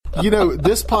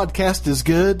This podcast is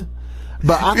good,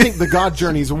 but I think the God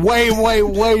Journey's way, way,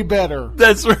 way better.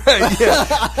 That's right.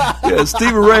 Yeah, Steve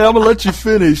and Ray, I'm gonna let you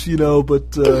finish.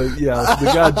 But the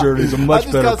God Journey's a much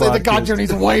better. I just gotta say the God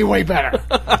Journey's way, way better.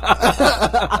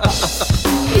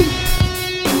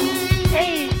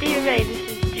 Hey, Steve and Ray, this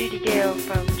is Judy Gale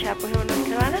from Chapel Hill, North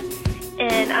Carolina,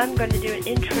 and I'm going to do an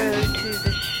intro to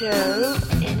the show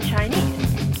in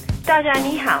Chinese. 大家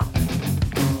你好，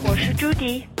我是朱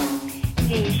迪。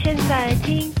你现在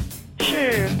听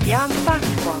是 Beyond the Box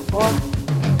广播，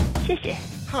谢谢。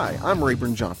 Hi, I'm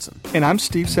Rayburn Johnson. And I'm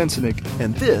Steve Sensenig.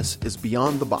 And this is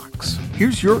Beyond the Box.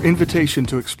 Here's your invitation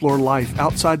to explore life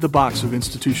outside the box of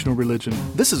institutional religion.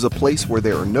 This is a place where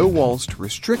there are no walls to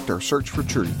restrict our search for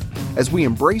truth as we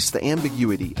embrace the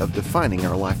ambiguity of defining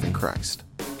our life in Christ.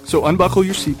 So unbuckle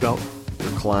your seatbelt,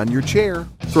 recline your chair,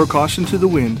 throw caution to the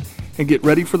wind, and get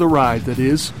ready for the ride that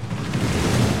is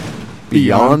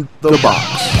Beyond the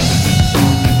Box.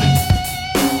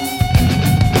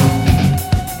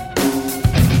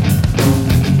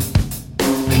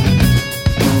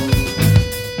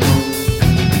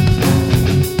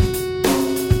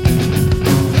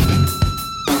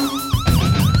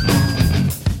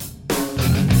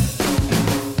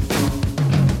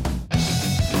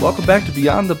 Welcome back to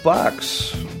Beyond the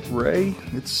Box, Ray.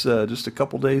 It's just a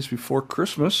couple days before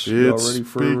Christmas. It's ready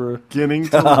for, beginning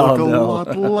to look a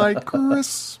lot like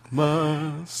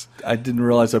Christmas. I didn't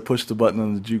realize I pushed the button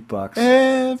on the jukebox.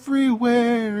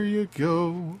 Everywhere you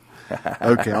go.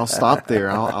 Okay, I'll stop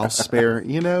there. I'll spare.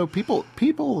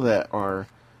 People that are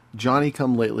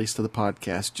Johnny-come-latelys to the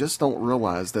podcast just don't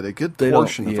realize that a good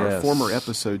portion of our former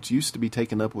episodes used to be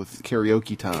taken up with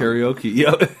karaoke time. Karaoke,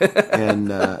 yep. And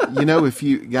if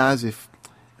you guys, if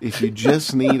you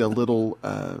just need a little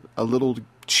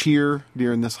cheer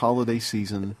during this holiday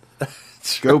season,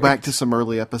 go back to some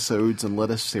early episodes and let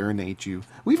us serenade you.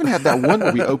 We even had that one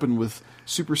where we opened with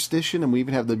Superstition, and we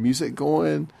even have the music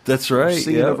going. That's right.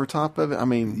 Singing over top of it. I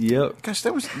mean, yep. Gosh,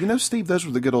 that was, Steve, those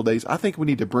were the good old days. I think we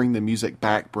need to bring the music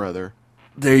back, brother.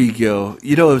 There you go.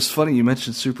 It was funny you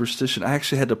mentioned Superstition. I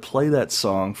actually had to play that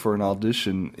song for an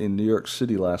audition in New York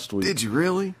City last week. Did you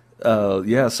really?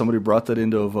 Yeah, somebody brought that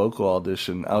into a vocal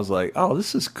audition. I was like, oh,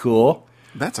 this is cool.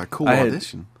 That's a cool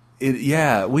audition. We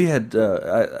had,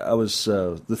 I was,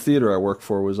 the theater I work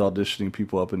for was auditioning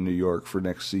people up in New York for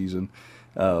next season.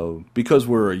 Because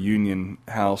we're a union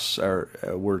house,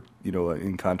 we're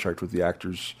in contract with the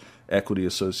Actors Equity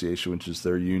Association, which is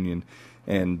their union,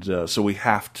 and so we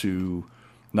have to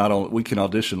we can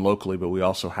audition locally, but we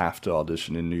also have to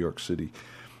audition in New York City.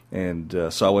 And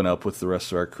so I went up with the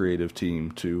rest of our creative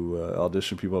team to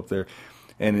audition people up there.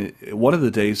 And one of the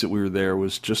days that we were there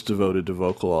was just devoted to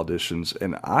vocal auditions,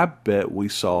 and I bet we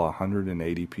saw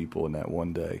 180 people in that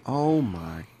one day. Oh,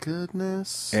 my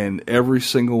goodness. And every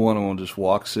single one of them just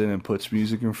walks in and puts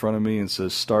music in front of me and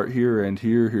says, start here and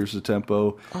here, here's the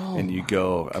tempo, and you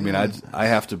go. I mean, I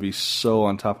have to be so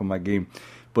on top of my game.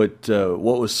 But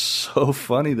what was so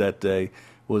funny that day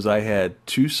was I had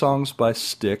 2 songs by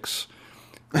Styx,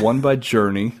 one by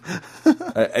Journey.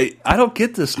 I don't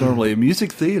get this normally. In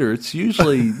music theater, it's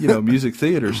usually, music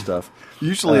theater stuff.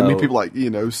 Usually, people like,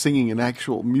 singing an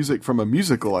actual music from a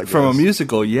musical, I guess. From a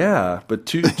musical, yeah. But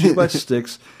two by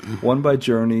Styx, one by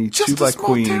Journey, Just 2 by a small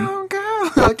Queen. Town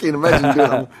girl. I can't imagine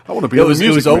doing it. I want to be It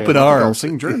was Open Arms. I'll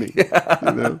sing Journey.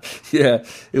 Yeah,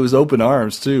 it was Open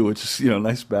Arms, too, which is,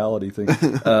 nice ballady thing.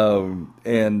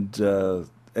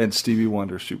 And Stevie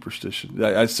Wonder, Superstition.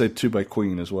 I'd say 2 by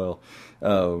Queen as well.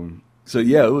 So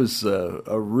yeah, it was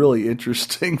a really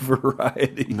interesting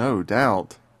variety. No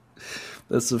doubt.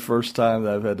 That's the first time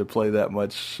that I've had to play that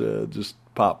much just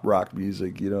pop rock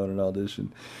music, in an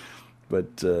audition.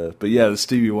 But yeah, the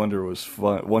Stevie Wonder was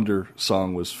fun. Wonder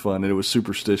song was fun, and it was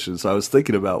Superstition. So I was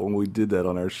thinking about when we did that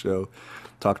on our show,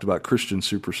 talked about Christian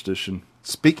superstition.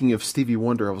 Speaking of Stevie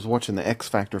Wonder, I was watching the X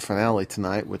Factor finale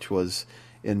tonight, which was,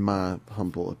 in my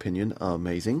humble opinion,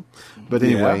 amazing. But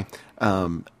anyway,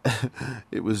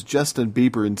 it was Justin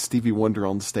Bieber and Stevie Wonder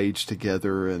on stage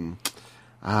together, and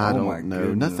I don't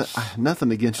know.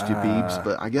 Nothing against you, Biebs,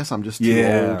 but I guess I'm just too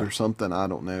old or something. I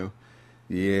don't know.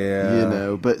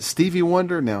 Yeah. But Stevie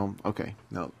Wonder,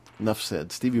 enough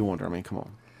said. Stevie Wonder, I mean, come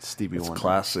on. Stevie Wonder.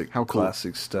 Classic. How cool.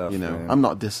 Classic stuff, man. I'm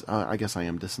not I guess I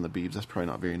am dissing the Biebs. That's probably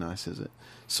not very nice, is it?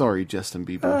 Sorry, Justin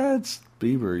Bieber. It's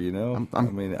Bieber,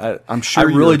 I'm sure I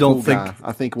really don't cool think. Guy.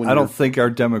 I think I don't think our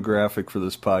demographic for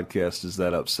this podcast is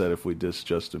that upset if we diss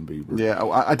Justin Bieber. Yeah,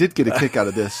 I did get a kick out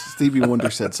of this. Stevie Wonder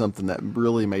said something that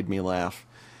really made me laugh.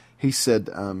 He said,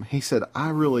 I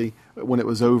really, when it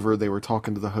was over, they were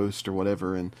talking to the host or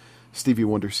whatever, and Stevie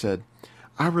Wonder said,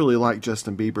 I really like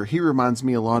Justin Bieber. He reminds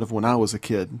me a lot of when I was a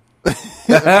kid. And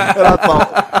I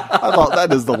thought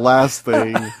that is the last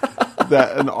thing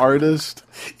that an artist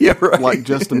like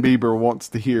Justin Bieber wants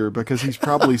to hear, because he's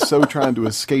probably so trying to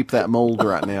escape that mold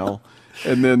right now.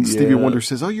 And then Stevie Wonder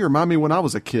says, "Oh, you remind me when I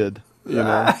was a kid." You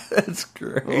know, that's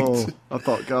great. Oh, I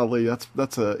thought, golly,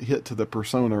 that's a hit to the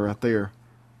persona right there.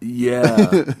 Yeah,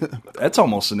 that's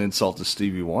almost an insult to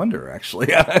Stevie Wonder, actually.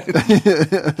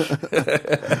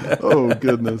 Oh,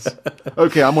 goodness.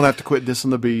 Okay, I'm going to have to quit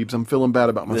dissing the Biebs. I'm feeling bad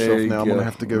about myself now. Go. I'm going to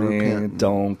have to go repent.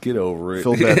 Don't get over it.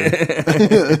 Feel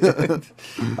better.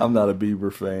 I'm not a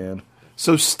Bieber fan.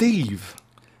 So, Steve.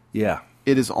 Yeah.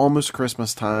 It is almost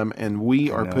Christmas time, and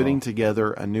we are putting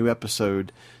together a new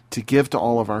episode to give to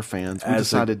all of our fans. We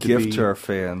decided to give to our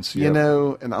fans. You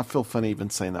know, and I feel funny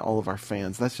even saying that, all of our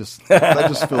fans. That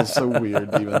just feels so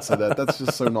weird to even say that. That's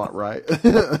just so not right.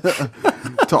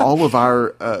 To all of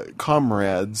our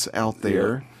comrades out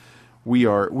there, we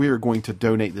are going to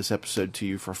donate this episode to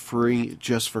you for free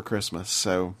just for Christmas.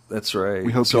 So that's right.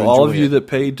 We hope so. All of you that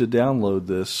paid to download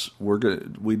this,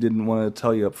 we didn't want to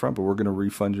tell you up front, but we're going to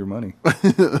refund your money.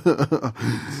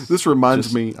 This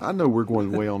reminds me. I know we're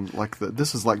going way on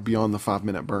this is like beyond the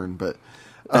 5-minute burn, but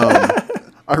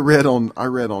I read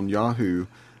on Yahoo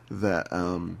that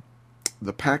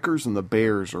the Packers and the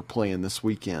Bears are playing this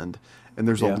weekend, and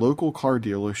there's a local car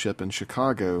dealership in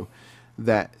Chicago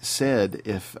that said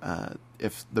if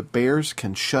the Bears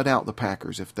can shut out the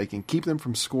Packers, if they can keep them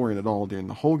from scoring at all during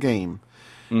the whole game,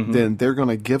 then they're going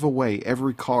to give away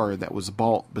every car that was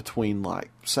bought between like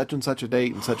such and such a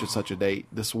date and such a date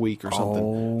this week or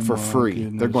something for free.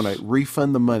 Goodness. They're going to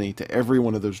refund the money to every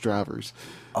one of those drivers.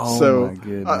 Oh my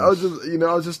goodness!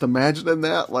 I was just imagining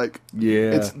that. Like,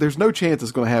 there's no chance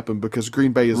it's going to happen because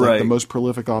Green Bay is like the most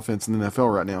prolific offense in the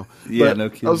NFL right now. Yeah, but no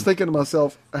kidding. I was thinking to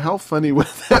myself, how funny would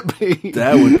that be?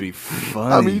 That would be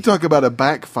funny. I mean, you talk about a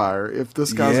backfire if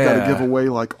this guy's got to give away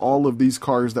like all of these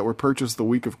cars that were purchased the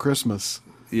week of Christmas.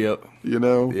 Yep. You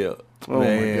know? Yep. Oh,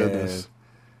 Man. my goodness.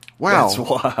 Wow. That's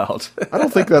wild. I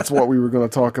don't think that's what we were going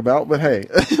to talk about, but hey,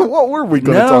 what were we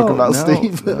going to talk about,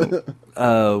 Steve?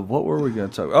 What were we going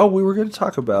to talk about? Oh, we were going to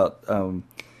talk about,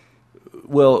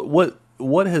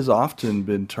 what has often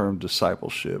been termed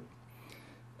discipleship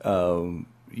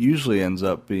usually ends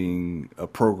up being a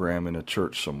program in a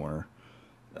church somewhere.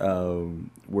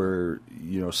 Where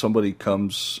somebody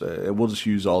comes, we'll just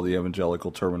use all the evangelical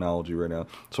terminology right now.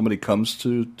 Somebody comes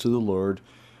to the Lord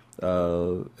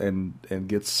and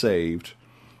gets saved,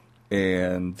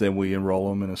 and then we enroll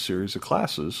them in a series of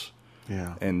classes,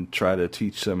 and try to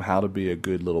teach them how to be a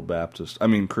good little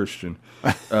Christian.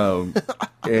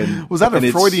 And was that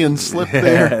a Freudian slip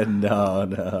there?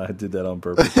 No, I did that on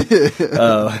purpose.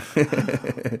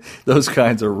 Those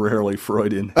kinds are rarely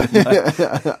Freudian.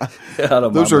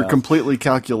 Those are completely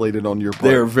calculated on your part.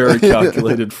 They are very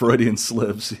calculated Freudian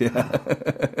slips. Yeah.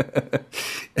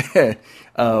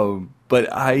 But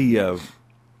I,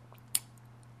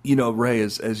 Ray,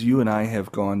 as you and I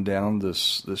have gone down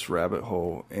this rabbit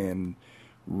hole and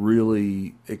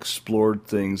really explored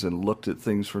things and looked at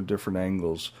things from different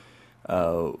angles,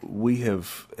 we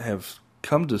have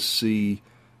come to see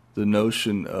the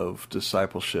notion of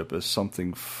discipleship as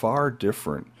something far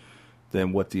different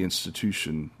than what the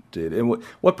institution did. And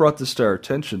what brought this to our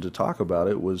attention to talk about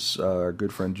it was our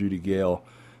good friend Judy Gale,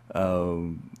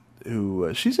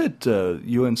 who she's at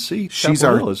UNC. She's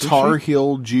our Tar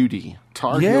Heel Judy.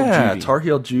 Tar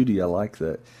Heel Judy. I like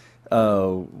that.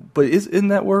 But isn't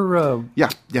that where? Yeah.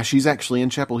 She's actually in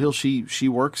Chapel Hill. She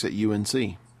works at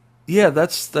UNC. Yeah,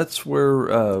 that's where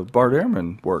Bart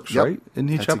Ehrman works, right? Isn't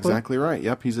he? That's Chapel Hill? Exactly right.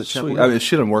 Yep, he's at Chapel Hill. I mean,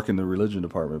 she doesn't work in the religion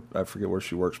department. I forget where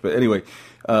she works, but anyway.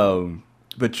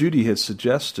 But Judy has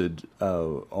suggested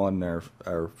on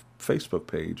our Facebook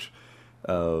page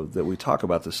that we talk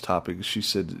about this topic. She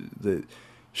said that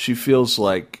she feels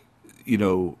like,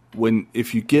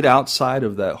 if you get outside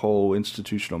of that whole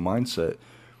institutional mindset,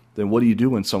 then what do you do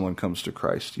when someone comes to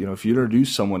Christ? If you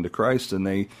introduce someone to Christ and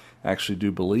they actually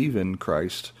do believe in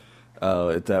Christ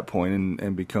at that point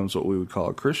and becomes what we would call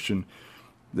a Christian,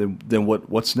 then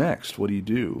what's next? What do you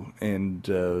do?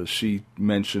 And she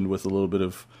mentioned with a little bit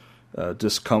of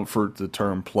discomfort the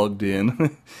term plugged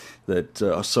in that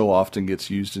so often gets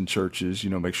used in churches.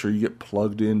 Make sure you get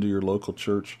plugged into your local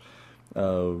church.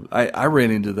 I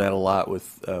ran into that a lot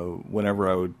with whenever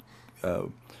I would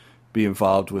be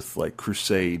involved with like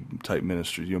crusade type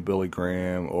ministries, Billy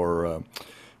Graham or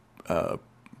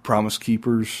Promise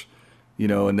Keepers,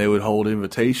 and they would hold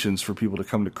invitations for people to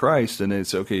come to Christ, and they'd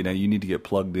say, okay, now you need to get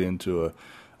plugged into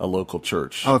a local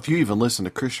church. Oh, if you even listen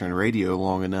to Christian radio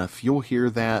long enough, you'll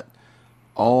hear that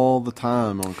all the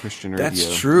time on Christian radio.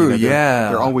 That's true,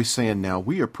 they're always saying, now,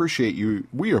 we appreciate you,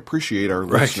 we appreciate our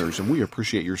listeners, and we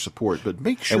appreciate your support, but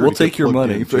make sure and we'll take your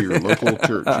money to your local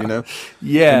church,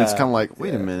 Yeah. And it's kind of like,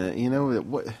 wait a minute,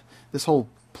 what this whole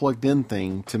plugged in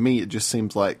thing, to me, it just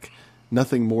seems like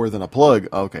nothing more than a plug.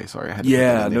 Okay, sorry, I had to put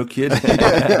that in no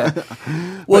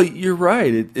kidding. Well, you're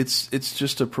right. It's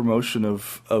just a promotion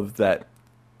of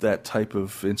that type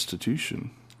of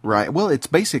institution. Right. Well, it's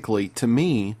basically, to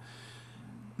me,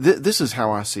 this is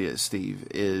how I see it, Steve.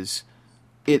 Is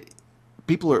it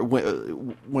people are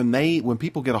when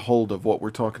people get a hold of what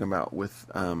we're talking about with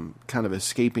kind of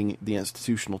escaping the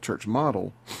institutional church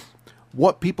model,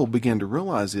 what people begin to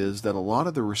realize is that a lot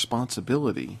of the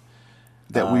responsibility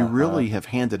that we really have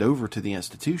handed over to the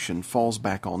institution falls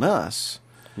back on us,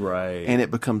 right? And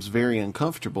it becomes very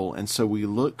uncomfortable, and so we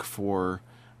look for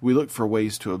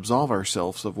ways to absolve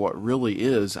ourselves of what really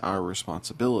is our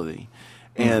responsibility.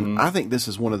 And I think this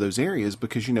is one of those areas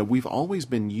because, we've always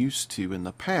been used to in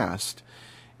the past,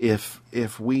 if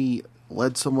we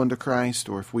led someone to Christ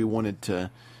or if we wanted to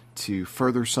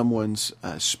further someone's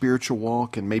spiritual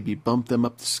walk and maybe bump them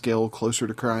up the scale closer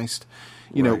to Christ,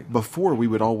 before we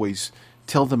would always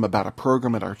tell them about a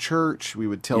program at our church. We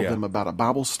would tell them about a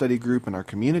Bible study group in our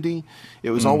community.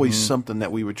 It was always something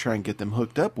that we would try and get them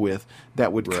hooked up with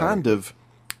that would kind of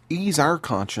ease our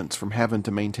conscience from having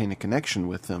to maintain a connection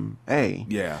with them, and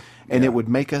it would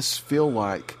make us feel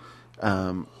like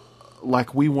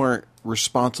we weren't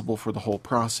responsible for the whole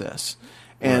process.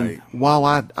 And while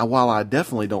I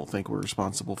definitely don't think we're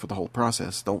responsible for the whole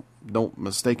process, don't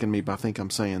mistaken me by thinking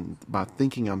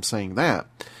I'm saying that.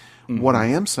 What I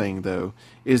am saying, though,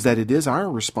 is that it is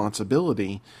our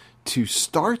responsibility to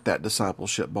start that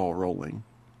discipleship ball rolling.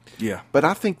 Yeah. But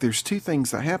I think there's two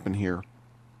things that happen here.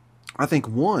 I think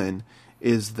one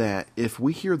is that if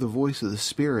we hear the voice of the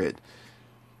Spirit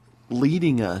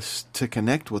leading us to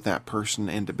connect with that person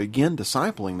and to begin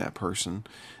discipling that person,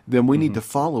 then we need to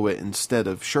follow it instead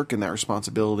of shirking that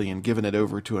responsibility and giving it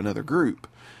over to another group.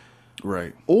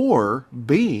 Right. Or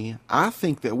B, I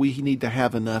think that we need to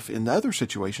have enough, in the other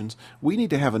situations, we need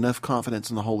to have enough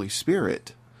confidence in the Holy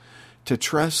Spirit to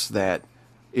trust that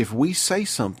if we say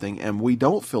something and we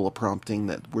don't feel a prompting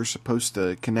that we're supposed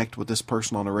to connect with this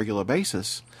person on a regular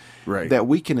basis, that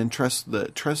we can trust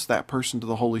that person to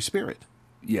the Holy Spirit.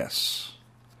 Yes.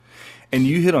 And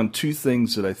you hit on two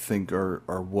things that I think are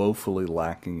woefully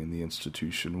lacking in the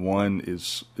institution. One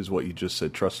is what you just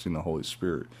said, trusting the Holy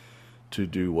Spirit to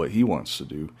do what He wants to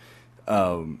do.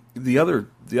 The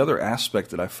other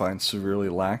aspect that I find severely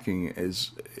lacking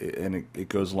is, and it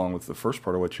goes along with the first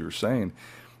part of what you were saying,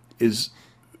 is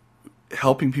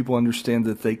helping people understand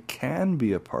that they can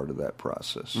be a part of that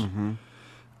process.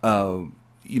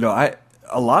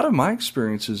 A lot of my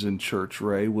experiences in church,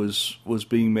 Ray, was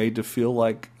being made to feel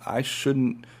like I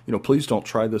shouldn't, please don't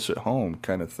try this at home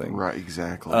kind of thing. Right,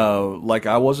 exactly. Like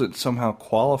I wasn't somehow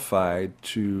qualified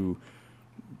to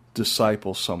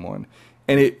disciple someone.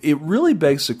 And it really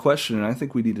begs the question, and I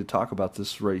think we need to talk about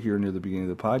this right here near the beginning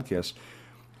of the podcast.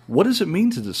 What does it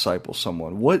mean to disciple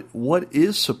someone? What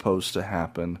is supposed to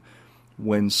happen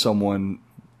when someone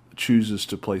chooses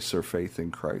to place their faith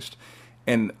in Christ?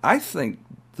 And I think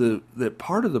that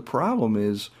part of the problem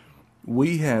is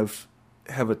we have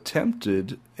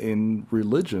attempted in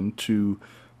religion to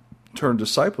turn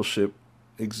discipleship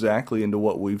exactly into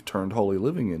what we've turned holy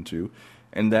living into,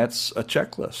 and that's a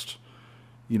checklist.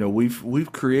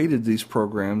 We've created these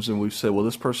programs and we've said, well,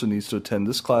 this person needs to attend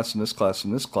this class and this class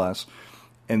and this class,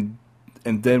 and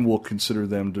then we'll consider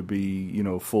them to be,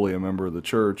 fully a member of the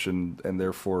church, and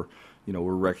therefore,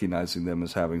 we're recognizing them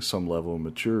as having some level of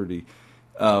maturity.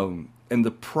 And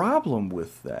the problem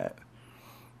with that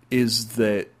is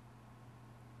that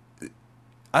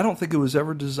I don't think it was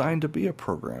ever designed to be a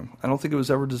program. I don't think it was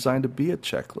ever designed to be a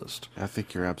checklist. I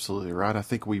think you're absolutely right. I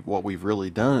think what we've really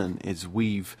done is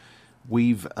we've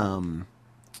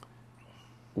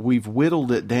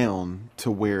whittled it down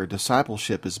to where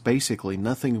discipleship is basically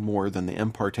nothing more than the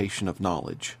impartation of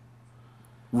knowledge.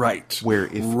 Right.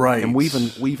 And we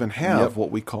even have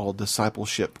what we call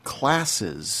discipleship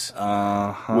classes,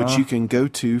 which you can go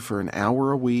to for an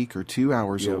hour a week or 2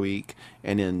 hours a week,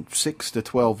 and in 6 to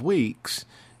 12 weeks,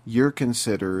 you're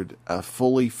considered a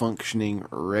fully functioning,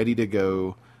 ready to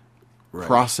go,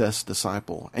 processed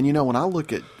disciple. And when I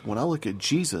look at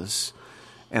Jesus,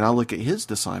 and I look at His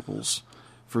disciples,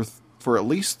 for at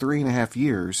least 3.5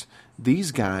 years,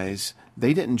 these guys,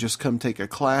 they didn't just come take a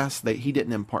class. He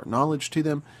didn't impart knowledge to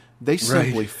them. They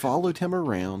simply followed Him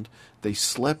around. They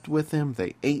slept with Him.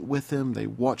 They ate with Him. They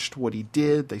watched what He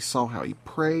did. They saw how He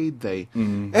prayed.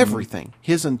 Everything.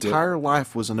 His entire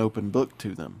life was an open book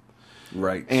to them.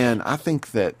 Right. And I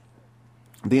think that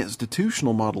the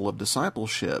institutional model of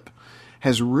discipleship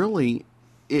has really,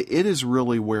 it is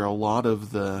really where a lot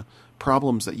of the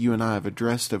problems that you and I have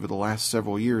addressed over the last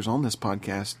several years on this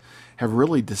podcast have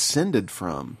really descended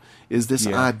from, is this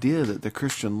idea that the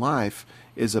Christian life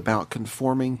is about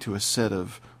conforming to a set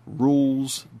of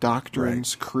rules,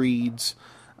 doctrines, creeds,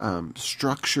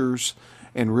 structures,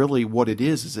 and really what it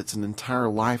is it's an entire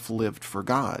life lived for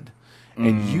God.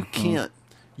 And you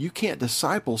can't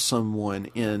disciple someone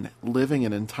in living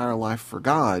an entire life for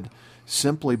God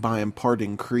simply by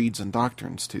imparting creeds and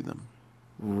doctrines to them.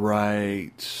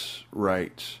 Right.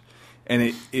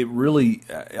 And it really,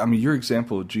 I mean, your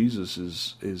example of Jesus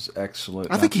is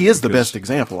excellent. I think he is the best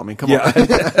example. I mean, come on.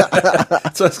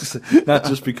 So not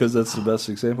just because that's the best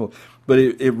example, but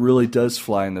it really does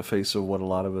fly in the face of what a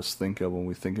lot of us think of when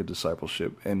we think of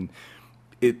discipleship. And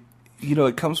it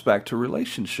comes back to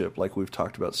relationship, like we've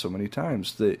talked about so many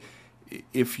times, that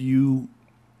if you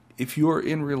are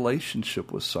in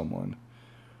relationship with someone,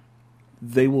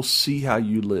 they will see how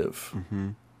you live.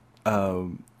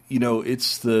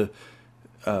 It's the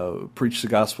preach the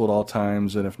gospel at all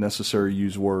times, and if necessary,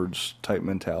 use words type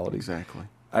mentality. Exactly.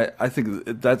 I think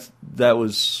that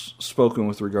was spoken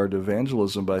with regard to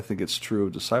evangelism, but I think it's true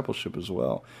of discipleship as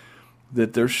well.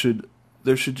 That there should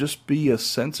just be a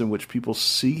sense in which people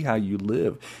see how you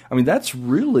live. I mean, that's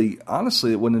really,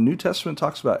 honestly, when the New Testament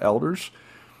talks about elders,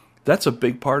 that's a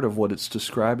big part of what it's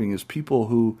describing, is people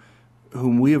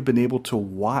whom we have been able to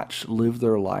watch live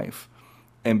their life.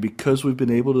 And because we've been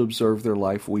able to observe their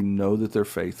life, we know that they're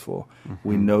faithful.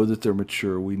 We know that they're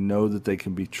mature. We know that they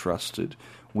can be trusted.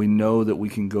 We know that we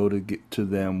can go to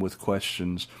them with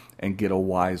questions and get a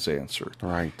wise answer.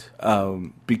 Right.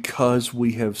 Because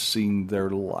we have seen their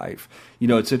life.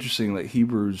 It's interesting that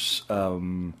Hebrews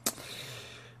 10,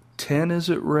 is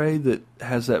it, Ray, that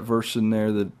has that verse in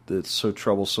there that's so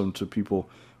troublesome to people,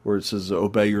 where it says,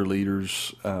 obey your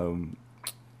leaders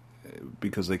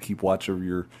because they keep watch over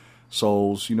your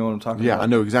souls. You know what I'm talking about? Yeah, I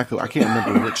know exactly. I can't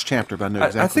remember which chapter, but I know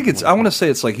exactly. I think I want to say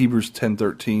it's like Hebrews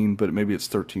 10:13, but maybe it's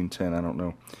 13:10. I don't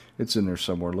know. It's in there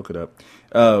somewhere. Look it up.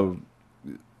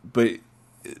 But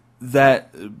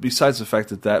that, besides the fact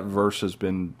that verse has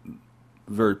been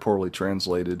very poorly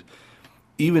translated,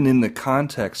 even in the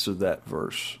context of that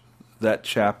verse, that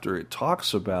chapter, it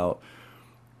talks about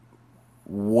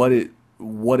what it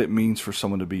means for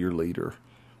someone to be your leader.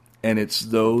 And it's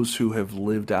those who have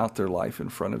lived out their life in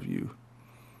front of you.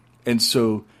 And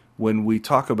so when we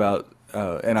talk about,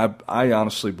 and I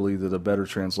honestly believe that a better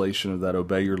translation of that,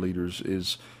 obey your leaders,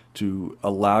 is to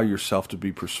allow yourself to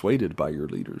be persuaded by your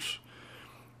leaders.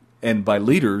 And by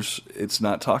leaders, it's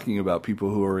not talking about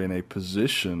people who are in a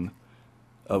position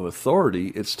of authority.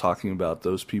 It's talking about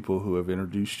those people who have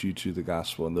introduced you to the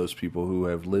gospel and those people who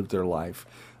have lived their life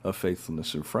of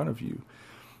faithfulness in front of you.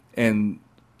 And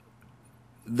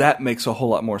that makes a whole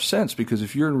lot more sense, because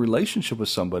if you're in a relationship with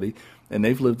somebody and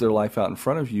they've lived their life out in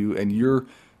front of you and you're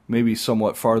maybe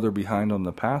somewhat farther behind on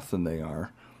the path than they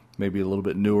are, maybe a little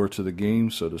bit newer to the game,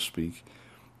 so to speak,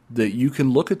 that you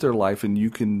can look at their life and you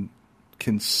can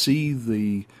see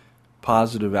the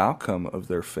positive outcome of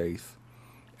their faith.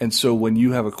 And so when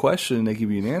you have a question and they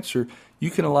give you an answer,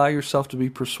 you can allow yourself to be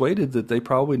persuaded that they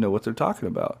probably know what they're talking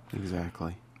about.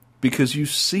 Exactly. Because you've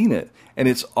seen it. And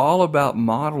it's all about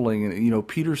modeling. And,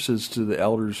 Peter says to the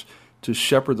elders to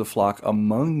shepherd the flock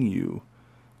among you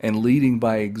and leading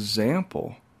by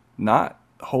example, not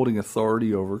holding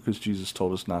authority over, because Jesus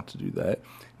told us not to do that,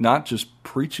 not just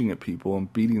preaching at people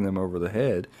and beating them over the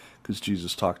head, because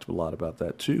Jesus talked a lot about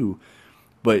that too,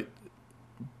 but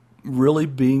really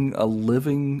being a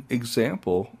living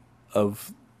example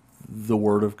of the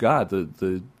Word of God,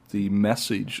 the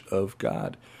message of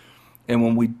God. And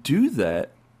when we do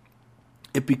that,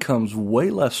 it becomes way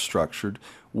less structured,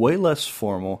 way less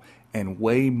formal, and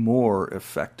way more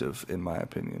effective, in my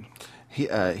opinion.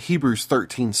 Hebrews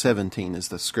 13:17 is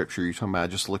the scripture you're talking about. I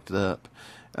just looked it up.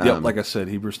 Like I said,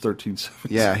 Hebrews 13:17.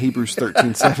 Yeah, Hebrews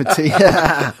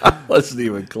 13:17. Wasn't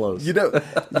even close.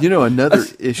 Another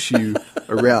issue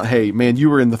around. Hey, man, you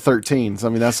were in the 13s. I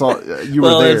mean, that's all you were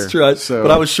there. Well, that's true.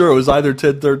 But I was sure it was either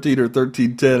 10:13 or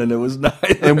 13:10, and it was not.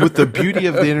 And with the beauty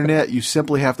of the internet, you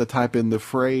simply have to type in the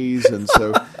phrase, and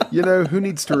so who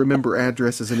needs to remember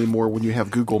addresses anymore when you have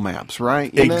Google Maps,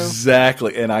 right?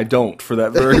 Exactly, and I don't for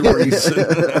that very reason.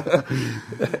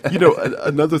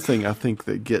 Another thing I think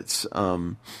that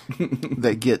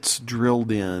gets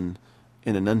drilled in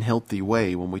an unhealthy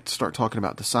way when we start talking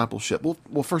about discipleship.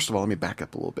 Well, first of all, let me back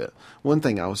up a little bit. One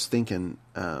thing I was thinking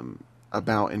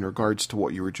about in regards to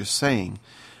what you were just saying,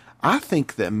 I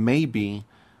think that maybe,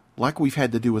 like we've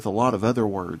had to do with a lot of other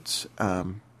words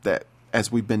that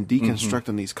as we've been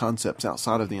deconstructing these concepts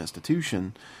outside of the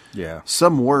institution, Yeah.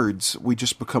 some words we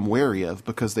just become wary of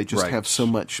because they just Right. have so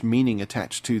much meaning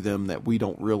attached to them that we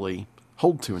don't really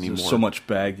hold to anymore. There's so much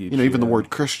baggage. even the yeah. word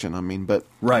Christian. I mean, but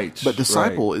Right.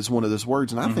 disciple is one of those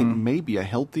words, and I think maybe a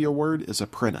healthier word is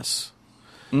apprentice.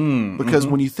 Because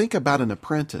when you think about an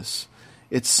apprentice,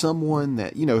 it's someone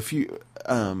that, if you,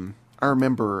 I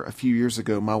remember a few years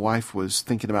ago, my wife was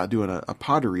thinking about doing a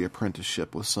pottery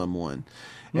apprenticeship with someone.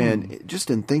 And just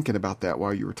in thinking about that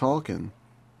while you were talking,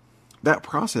 that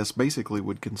process basically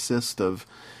would consist of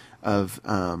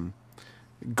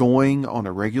going on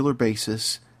a regular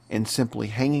basis and simply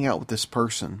hanging out with this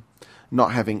person,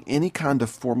 not having any kind of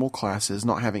formal classes,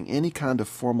 not having any kind of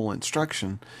formal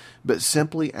instruction, but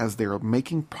simply as they're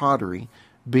making pottery,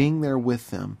 being there with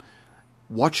them,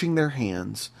 watching their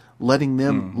hands, letting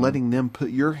them put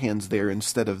your hands there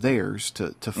instead of theirs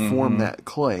to form that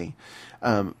clay,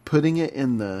 putting it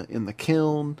in the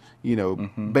kiln,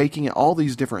 baking it, all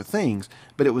these different things.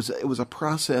 But it was a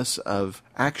process of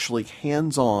actually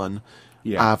hands-on.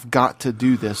 Yeah. I've got to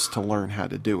do this to learn how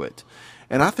to do it.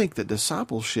 And I think that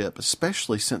discipleship,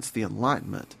 especially since the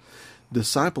Enlightenment,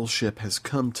 discipleship has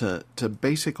come to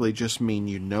basically just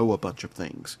mean a bunch of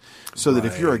things. So that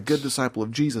if you're a good disciple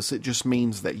of Jesus, it just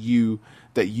means that you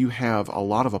have a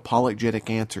lot of apologetic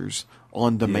answers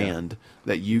on demand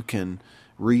that you can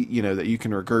that you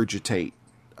can regurgitate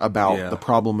about the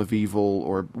problem of evil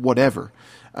or whatever.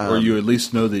 Or you at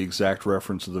least know the exact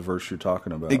reference of the verse you're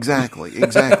talking about. Exactly. I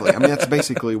mean, that's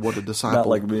basically what a disciple... Not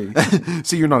like me.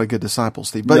 See, you're not a good disciple,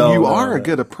 Steve, but you are a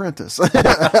good apprentice. But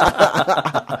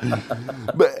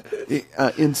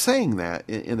in saying that,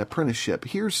 in apprenticeship,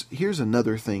 here's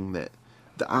another thing that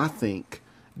I think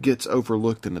gets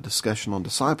overlooked in the discussion on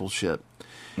discipleship,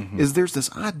 is there's this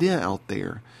idea out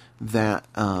there that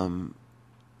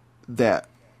that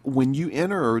when you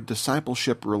enter a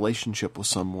discipleship relationship with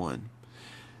someone,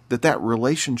 that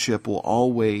relationship will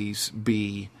always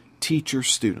be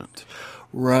teacher-student.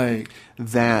 Right.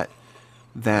 That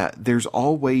there's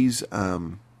always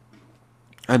an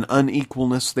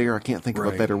unequalness there. I can't think of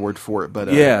a better word for it, but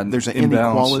there's an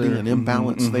inequality, an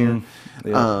imbalance there.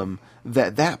 Yeah.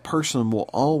 That person will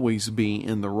always be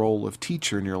in the role of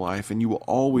teacher in your life, and you will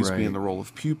always be in the role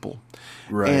of pupil.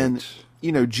 Right. And,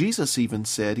 Jesus even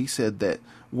said, he said that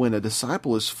when a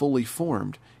disciple is fully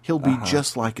formed, he'll be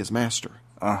just like his master.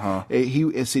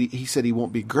 He said he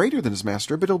won't be greater than his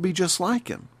master, but he'll be just like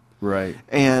him. Right.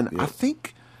 And I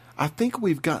think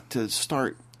we've got to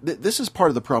start. This is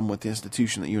part of the problem with the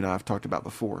institution that you and I have talked about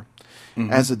before.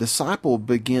 As a disciple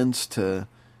begins to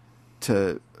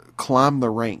climb the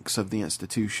ranks of the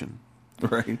institution,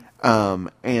 right,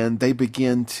 and they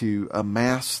begin to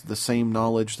amass the same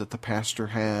knowledge that the pastor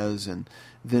has, and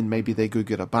then maybe they go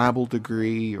get a Bible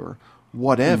degree or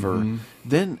whatever,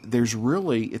 then there's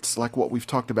really, it's like what we've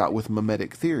talked about with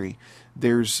mimetic theory.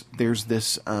 There's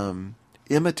this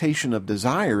imitation of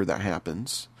desire that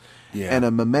happens, and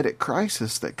a mimetic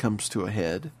crisis that comes to a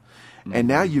head, and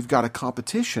now you've got a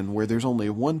competition where there's only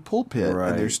one pulpit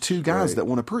and there's two guys that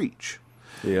want to preach.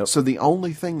 Yep. So the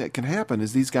only thing that can happen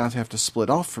is these guys have to split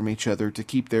off from each other to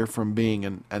keep there from being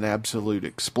an absolute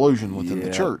explosion within the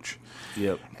church.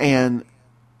 Yep. And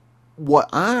what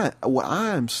I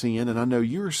am seeing, and I know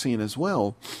you're seeing as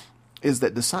well, is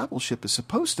that discipleship is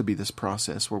supposed to be this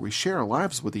process where we share our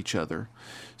lives with each other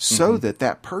so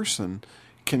that person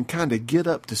can kind of get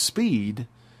up to speed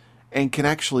and can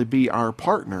actually be our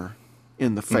partner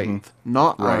in the faith,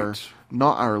 not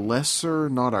our lesser,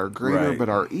 not our greater, but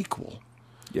our equal.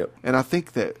 Yep. And I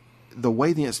think that the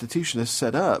way the institution is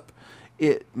set up,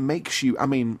 it makes you, I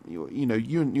mean,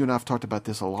 you and I have talked about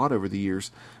this a lot over the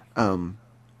years,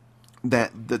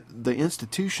 that the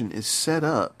institution is set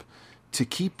up to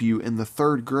keep you in the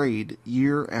third grade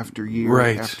year after year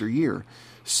after year,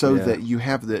 so that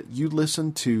you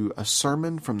listen to a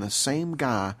sermon from the same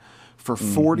guy for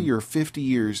 40 or 50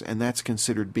 years, and that's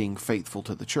considered being faithful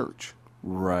to the church.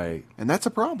 Right. And that's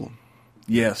a problem.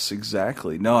 Yes,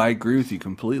 exactly. No, I agree with you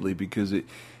completely, because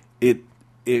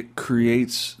it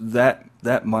creates that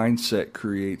mindset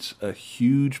creates a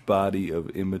huge body of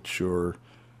immature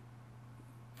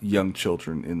young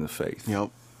children in the faith. Yep.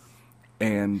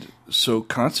 And so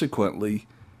consequently,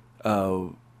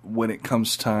 when it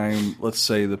comes time, let's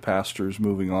say the pastor is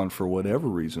moving on for whatever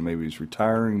reason, maybe he's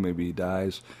retiring, maybe he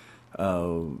dies.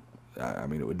 I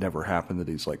mean, it would never happen that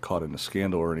he's like caught in a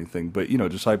scandal or anything, but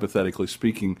just hypothetically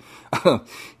speaking,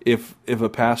 if a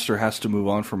pastor has to move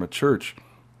on from a church,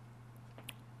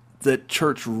 that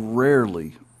church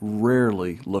rarely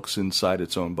looks inside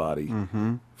its own body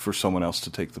for someone else to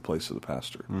take the place of the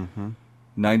pastor.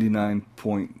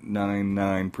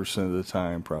 99.99% of the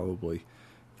time, probably,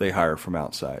 they hire from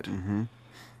outside. Mm-hmm.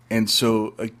 And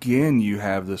so, again, you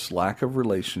have this lack of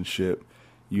relationship.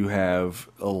 You have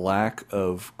a lack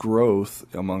of growth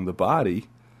among the body.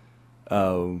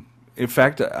 In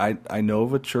fact, I know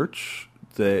of a church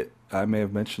that I may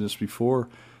have mentioned this before.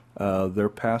 Their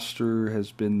pastor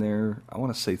has been there, I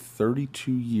want to say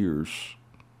 32 years.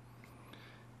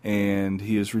 And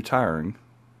he is retiring.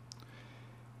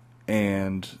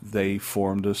 And they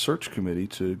formed a search committee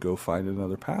to go find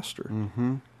another pastor.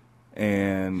 Mm-hmm.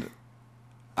 And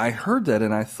I heard that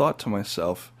and I thought to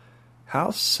myself,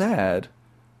 how sad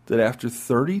that after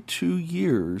 32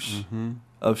 years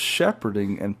of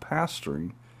shepherding and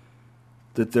pastoring,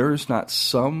 that there is not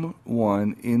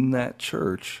someone in that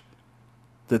church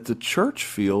that the church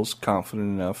feels confident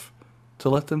enough to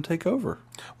let them take over.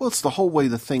 Well, it's the whole way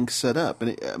the thing's set up.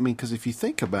 And because if you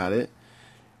think about it,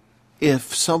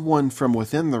 if someone from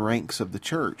within the ranks of the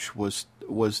church was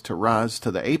to rise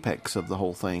to the apex of the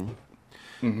whole thing,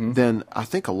 then I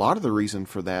think a lot of the reason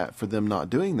for them not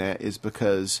doing that, is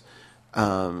because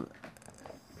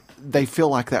they feel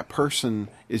like that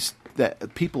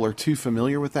people are too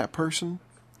familiar with that person.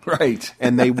 Right.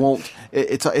 And they won't,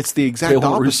 it's the exact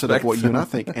opposite of what you and I them.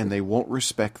 think, and they won't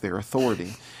respect their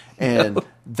authority. And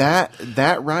that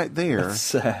right there, That's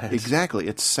sad. Exactly.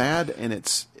 It's sad,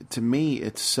 and to me,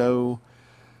 it's so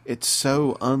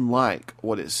unlike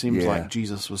what it seems like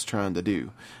Jesus was trying to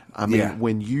do. I mean,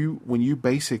 when you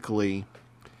basically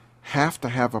have to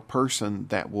have a person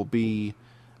that will be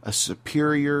a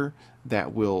superior,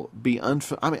 that will be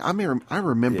I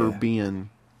remember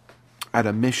being at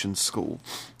a mission school,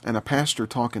 and a pastor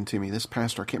talking to me. This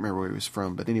pastor, I can't remember where he was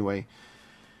from, but anyway,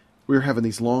 we were having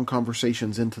these long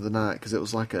conversations into the night, because it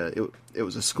was like it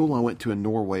was a school I went to in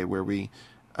Norway where we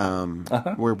a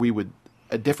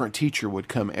different teacher would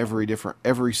come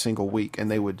every single week, and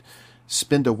they would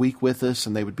spend a week with us,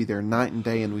 and they would be there night and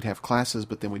day, and we'd have classes,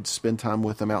 but then we'd spend time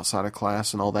with them outside of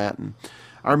class and all that. And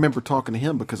I remember talking to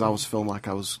him because I was feeling like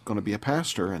I was going to be a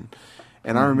pastor, and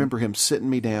I remember him sitting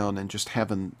me down and just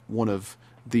having one of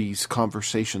these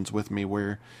conversations with me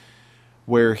where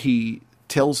he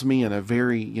tells me in a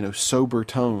very, sober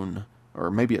tone, or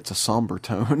maybe it's a somber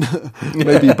tone,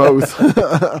 maybe both,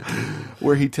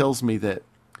 where he tells me that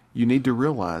you need to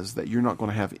realize that you're not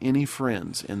going to have any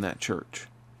friends in that church.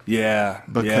 Yeah.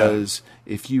 Because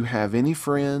if you have any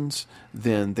friends,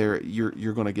 then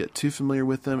you're going to get too familiar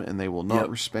with them, and they will not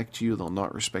respect you. They'll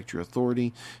not respect your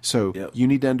authority. So you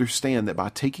need to understand that by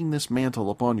taking this mantle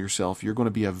upon yourself, you're going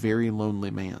to be a very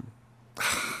lonely man.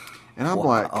 And I'm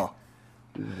like,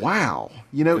 wow.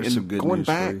 There's and going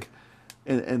back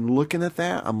and looking at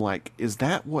that, I'm like, is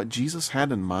that what Jesus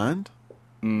had in mind?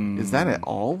 Is that at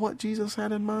all what Jesus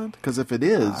had in mind? Because if it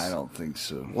is, I don't think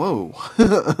so. Whoa.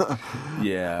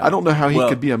 Yeah. I don't know how he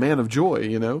could be a man of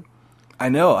joy, I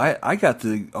know. I got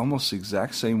the almost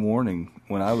exact same warning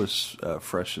when I was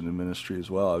fresh in the ministry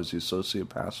as well. I was the associate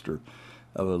pastor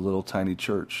of a little tiny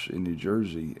church in New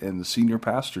Jersey, and the senior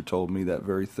pastor told me that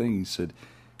very thing. He said,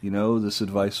 this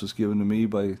advice was given to me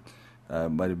by,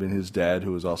 might have been his dad,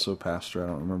 who was also a pastor. I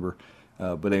don't remember.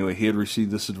 But anyway, he had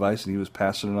received this advice, and he was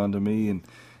passing it on to me,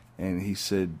 and he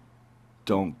said,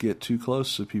 don't get too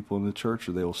close to people in the church,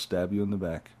 or they will stab you in the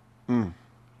back. And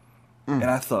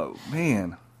I thought,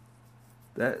 man,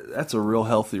 that's a real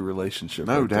healthy relationship.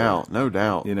 No right doubt. there. No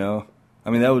doubt. I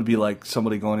mean, that would be like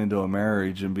somebody going into a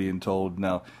marriage and being told,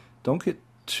 now, don't get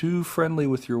too friendly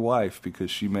with your wife because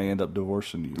she may end up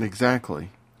divorcing you. Exactly.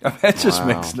 I mean, that just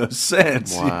makes no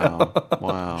sense. Wow.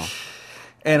 Wow.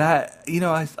 And I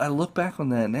look back on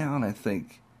that now and I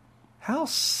think, how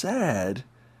sad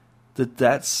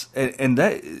that's, and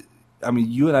that, I mean,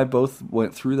 you and I both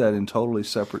went through that in totally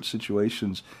separate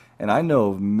situations. And I know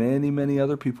of many, many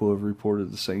other people who have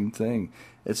reported the same thing.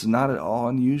 It's not at all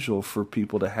unusual for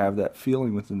people to have that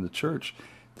feeling within the church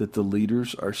that the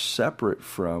leaders are separate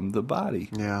from the body.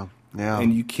 Yeah. Yeah.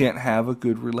 And you can't have a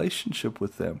good relationship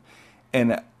with them.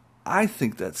 And I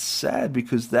think that's sad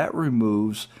because that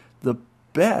removes the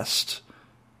best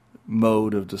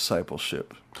mode of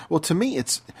discipleship. Well, to me,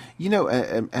 it's,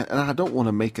 and I don't want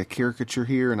to make a caricature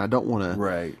here, and I don't want to,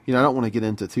 Right. I don't want to get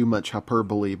into too much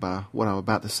hyperbole by what I'm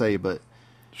about to say, but,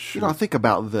 Sure. I think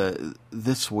about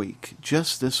this week,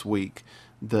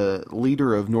 the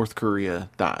leader of North Korea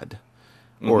died.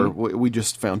 Or we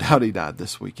just found out he died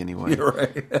this week anyway. You're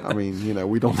right. I mean,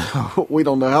 we don't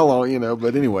know how long,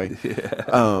 but anyway.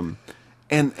 Yeah.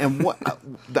 And what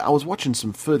I was watching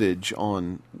some footage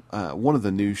on one of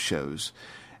the news shows,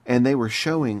 and they were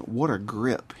showing what a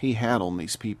grip he had on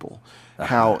these people.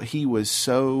 How he was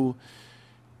so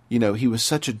he was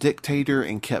such a dictator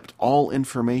and kept all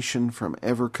information from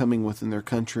ever coming within their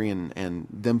country and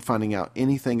them finding out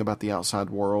anything about the outside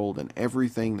world, and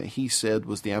everything that he said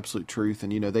was the absolute truth.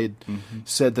 And, they'd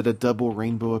said that a double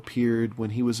rainbow appeared when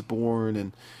he was born,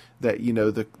 and that,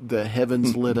 the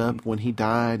heavens lit up when he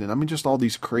died. And I mean, just all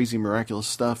these crazy miraculous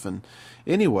stuff. And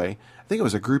anyway, I think it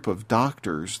was a group of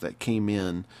doctors that came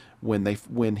in when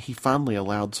he finally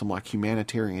allowed some like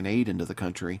humanitarian aid into the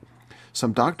country.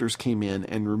 Some doctors came in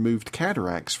and removed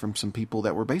cataracts from some people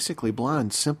that were basically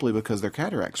blind simply because their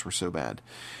cataracts were so bad.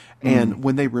 And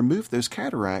when they removed those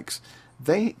cataracts,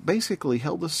 they basically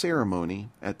held a ceremony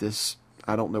at this,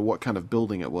 I don't know what kind of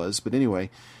building it was, but anyway,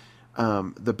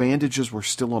 the bandages were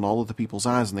still on all of the people's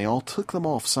eyes, and they all took them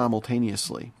off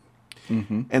simultaneously.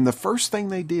 And the first thing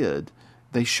they did,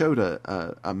 they showed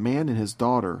a man and his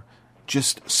daughter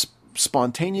just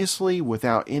spontaneously,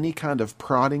 without any kind of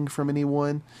prodding from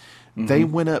anyone. They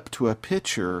went up to a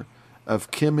picture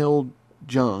of Kim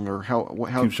Il-jung, or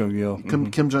Kim Jong-il.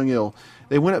 Kim Jong-il.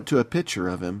 They went up to a picture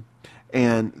of him,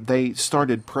 and they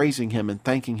started praising him and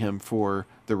thanking him for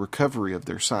the recovery of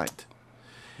their sight.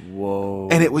 Whoa.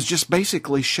 And it was just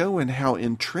basically showing how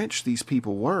entrenched these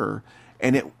people were,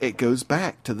 and it goes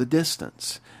back to the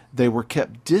distance. They were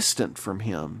kept distant from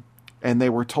him, and they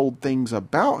were told things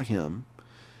about him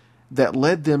that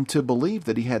led them to believe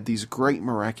that he had these great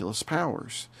miraculous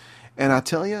powers. And I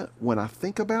tell you, when I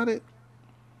think about it,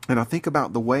 and I think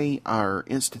about the way our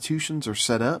institutions are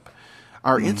set up,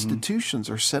 our institutions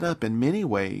are set up in many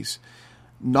ways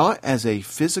not as a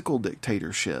physical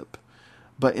dictatorship,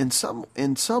 but in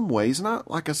some ways,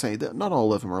 not like I say, not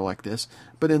all of them are like this,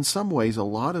 but in some ways, a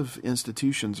lot of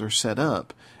institutions are set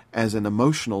up as an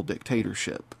emotional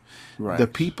dictatorship. Right. The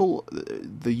people,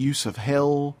 the use of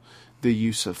hell, the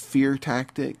use of fear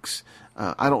tactics.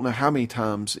 I don't know how many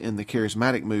times in the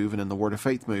charismatic move and in the Word of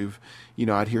Faith move,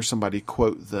 I'd hear somebody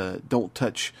quote the "Don't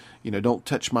touch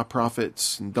my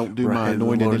prophets and don't do my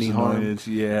anointed any harm."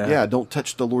 Yeah, don't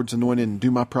touch the Lord's anointed and do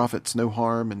my prophets no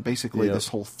harm. And basically this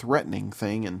whole threatening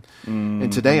thing.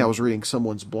 And today I was reading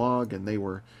someone's blog, and they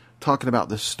were talking about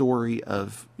the story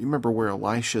of, you remember where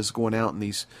Elisha's going out and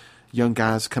these young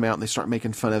guys come out and they start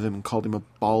making fun of him and called him a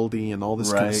baldy and all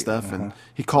this kind of stuff. And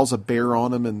he calls a bear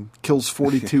on them and kills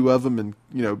 42 of them and,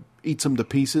 eats them to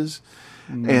pieces.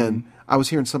 And I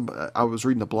was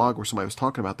reading a blog where somebody was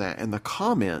talking about that, and the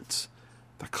comments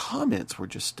were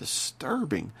just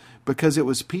disturbing, because it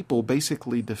was people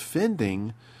basically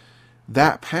defending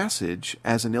that passage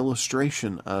as an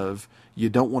illustration of, you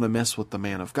don't want to mess with the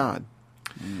man of God.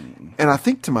 And I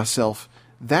think to myself,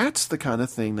 that's the kind of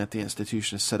thing that the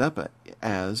institution is set up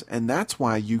as, and that's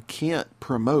why you can't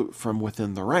promote from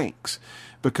within the ranks.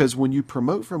 Because when you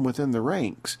promote from within the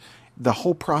ranks, the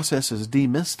whole process is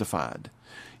demystified.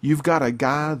 You've got a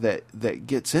guy that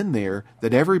gets in there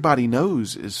that everybody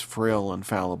knows is frail and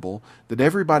fallible, that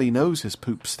everybody knows his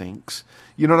poop stinks.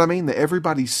 You know what I mean? That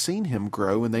everybody's seen him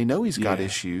grow, and they know he's got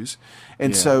issues.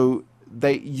 And so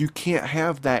you can't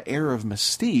have that air of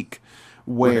mystique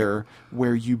where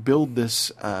you build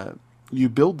this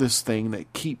thing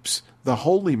that keeps the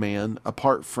holy man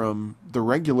apart from the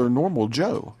regular normal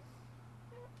Joe.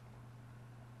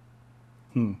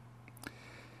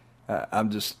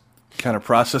 I'm just kind of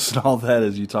processing all that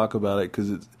as you talk about it,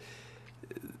 because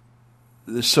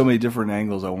there's so many different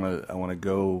angles I want to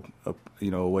go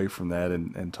away from that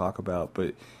and talk about.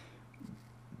 But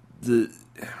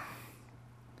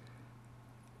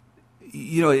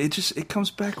it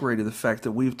comes back right to the fact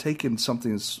that we've taken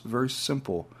something that's very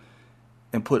simple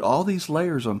and put all these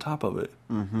layers on top of it,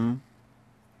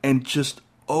 and just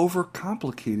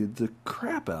overcomplicated the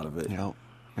crap out of it.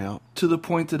 To the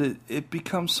point that it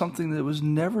becomes something that was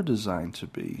never designed to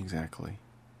be. Exactly.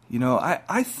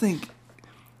 I think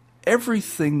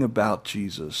everything about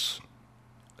Jesus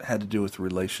had to do with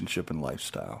relationship and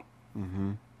lifestyle.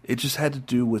 It just had to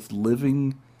do with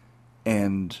living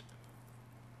and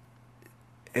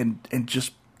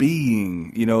just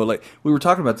being, like we were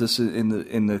talking about this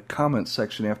in the comments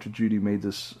section after Judy made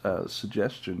this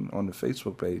suggestion on the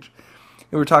Facebook page.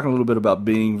 And we were talking a little bit about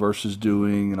being versus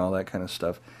doing and all that kind of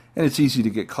stuff. And it's easy to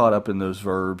get caught up in those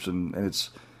verbs, and it's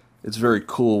very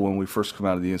cool when we first come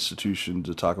out of the institution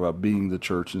to talk about being the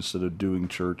church instead of doing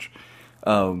church.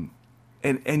 And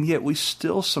yet we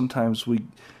still sometimes we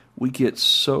get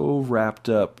so wrapped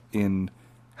up in,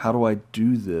 how do I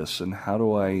do this, and how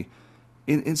do I,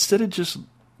 instead of just,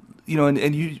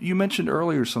 and you mentioned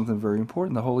earlier something very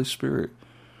important, the Holy Spirit.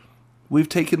 We've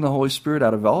taken the Holy Spirit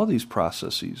out of all of these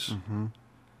processes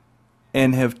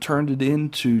and have turned it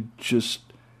into just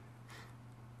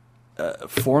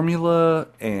formula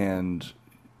and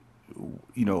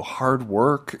hard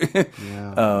work,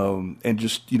 and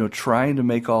just trying to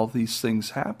make all these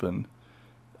things happen.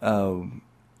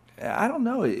 I don't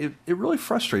know. It really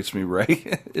frustrates me,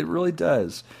 Ray. It really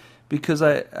does, because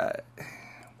I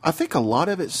think a lot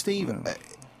of it, Steve.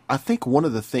 I think one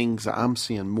of the things that I'm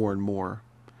seeing more and more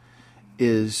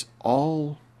is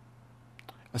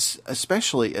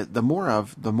especially the more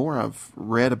I've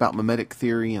read about mimetic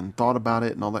theory and thought about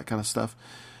it and all that kind of stuff,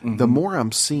 the more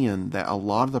I'm seeing that a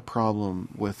lot of the problem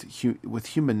with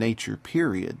human nature,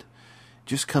 period,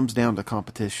 just comes down to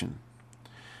competition.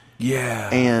 Yeah.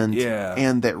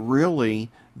 And that really,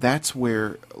 that's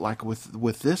where, like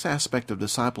with this aspect of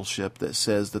discipleship that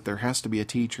says that there has to be a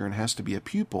teacher and has to be a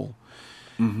pupil,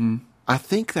 I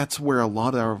think that's where a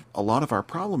lot of our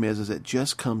problem is it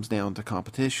just comes down to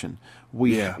competition.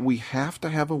 We have to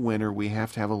have a winner, we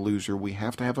have to have a loser, we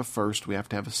have to have a first, we have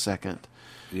to have a second.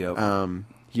 Yep. And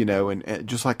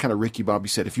just like kind of Ricky Bobby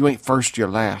said, if you ain't first, you're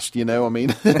last. I mean,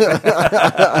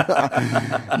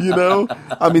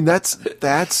 that's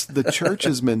the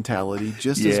church's mentality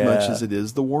just as much as it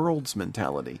is the world's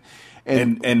mentality.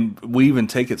 And we even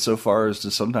take it so far as to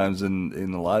sometimes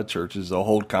in a lot of churches they'll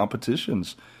hold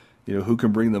competitions. Who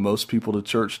can bring the most people to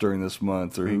church during this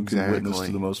month, or who can witness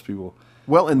to the most people.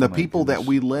 Well, and the people that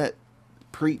we let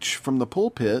preach from the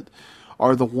pulpit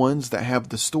are the ones that have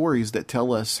the stories that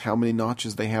tell us how many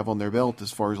notches they have on their belt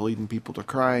as far as leading people to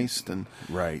Christ and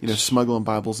smuggling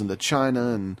Bibles into China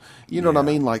and you know what I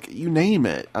mean, like you name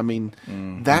it. I mean,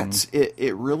 that's it.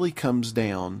 It really comes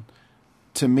down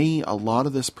to me. A lot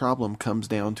of this problem comes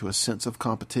down to a sense of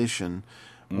competition,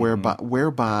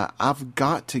 whereby I've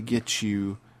got to get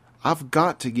you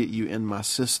in my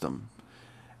system,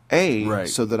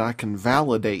 so that I can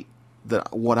validate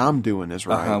that what I'm doing is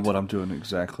right. What I'm doing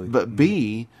exactly. But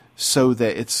B, so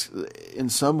that it's in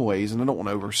some ways, and I don't want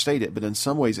to overstate it, but in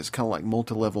some ways it's kind of like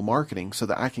multi-level marketing, so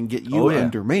that I can get you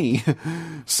under me,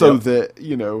 that so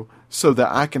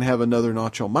that I can have another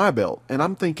notch on my belt. And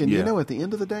I'm thinking, at the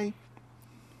end of the day,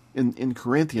 in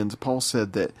Corinthians, Paul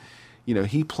said that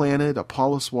he planted,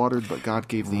 Apollos watered, but God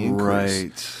gave the increase.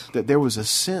 Right. That there was a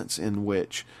sense in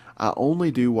which I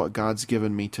only do what God's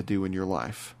given me to do in your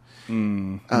life.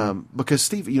 Because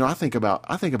Steve, I think about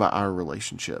our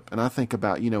relationship, and I think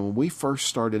about when we first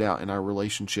started out in our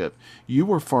relationship, you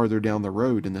were farther down the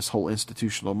road in this whole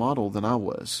institutional model than I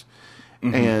was,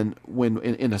 and when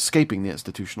in escaping the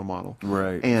institutional model,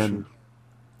 right? And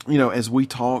as we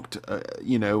talked,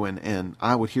 and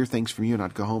I would hear things from you, and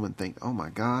I'd go home and think, oh my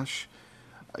gosh,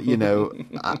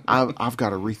 I've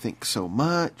got to rethink so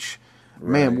much.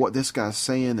 Right. Man, what this guy's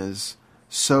saying is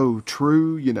so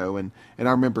true, and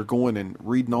I remember going and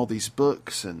reading all these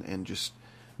books and just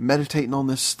meditating on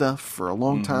this stuff for a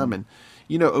long time. And,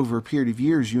 over a period of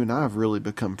years, you and I have really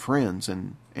become friends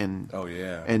and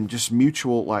just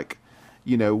mutual, like,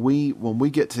 when we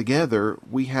get together,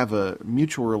 we have a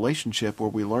mutual relationship where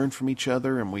we learn from each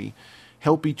other and we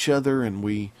help each other and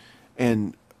we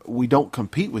don't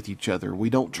compete with each other. We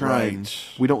don't try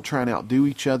and outdo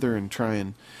each other and try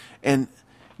and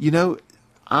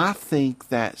I think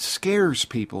that scares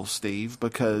people, Steve,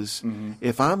 because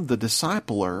if I'm the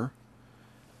discipler,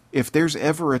 if there's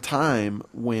ever a time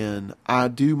when I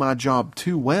do my job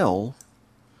too well,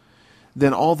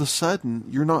 then all of a sudden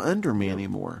you're not under me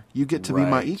anymore. You get to be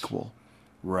my equal.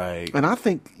 Right. And I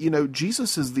think,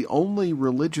 Jesus is the only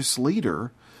religious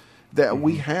leader that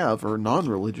we have, or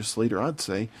non-religious leader, I'd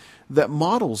say, that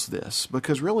models this,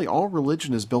 because really all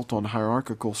religion is built on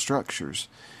hierarchical structures.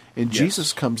 And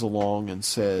Jesus comes along and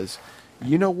says,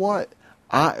 you know what?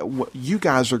 You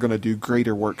guys are going to do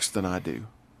greater works than I do.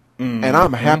 And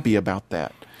I'm happy about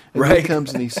that. And then he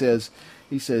comes and he says,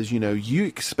 you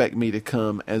expect me to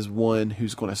come as one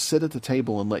who's going to sit at the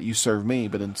table and let you serve me,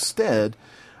 but instead,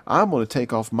 I'm going to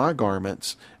take off my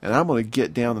garments and I'm going to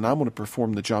get down and I'm going to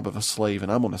perform the job of a slave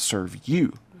and I'm going to serve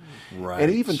you. Right.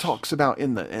 And it even talks about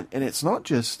and it's not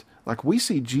just like we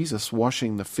see Jesus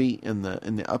washing the feet in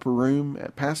the upper room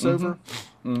at Passover,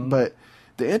 but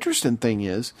the interesting thing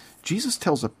is Jesus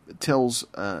tells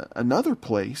another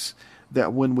place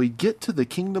that when we get to the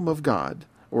kingdom of God,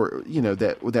 or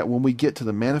that when we get to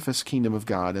the manifest kingdom of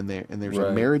God and there's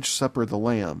a marriage supper of the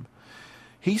Lamb,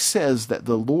 he says that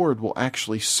the Lord will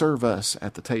actually serve us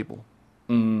at the table.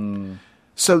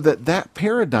 So that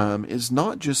paradigm is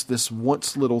not just this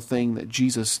once little thing that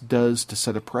Jesus does to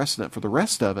set a precedent for the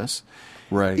rest of us.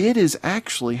 Right. It is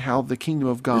actually how the kingdom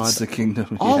of God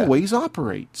always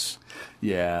operates.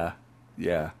 Yeah.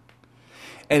 Yeah.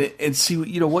 And see,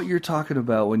 what you're talking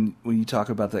about when you talk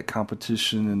about that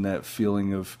competition and that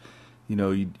feeling of,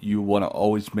 you want to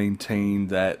always maintain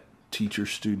that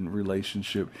teacher-student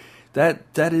relationship.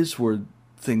 that is where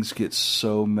things get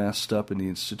so messed up in the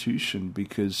institution,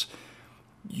 because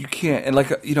you can't. And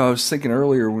like, I was thinking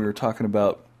earlier when we were talking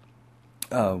about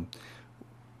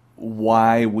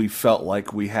why we felt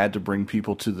like we had to bring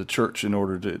people to the church in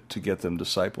order to get them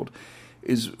discipled,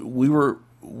 is we were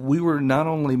not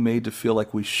only made to feel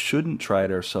like we shouldn't try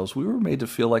it ourselves, we were made to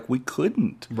feel like we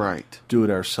couldn't do it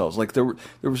ourselves. Like there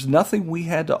was nothing we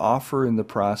had to offer in the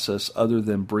process other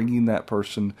than bringing that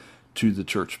person to the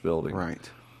church building. Right.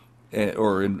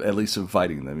 Or at least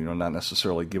inviting them, not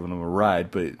necessarily giving them a ride,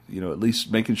 but, at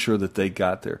least making sure that they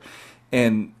got there.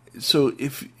 And so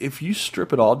if you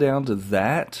strip it all down to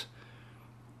that,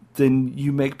 then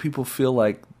you make people feel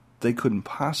like they couldn't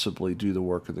possibly do the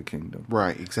work of the kingdom.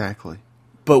 Right, exactly.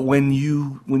 But when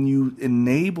you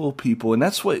enable people, and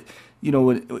that's what,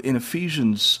 in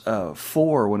Ephesians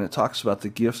 4, when it talks about the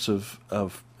gifts of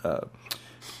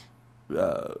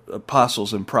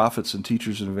apostles and prophets and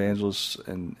teachers and evangelists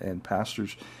and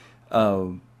pastors,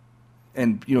 and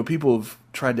people have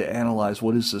tried to analyze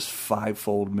what is this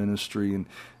fivefold ministry, and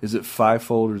is it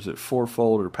fivefold or is it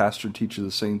fourfold, or pastor and teacher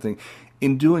the same thing?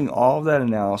 In doing all of that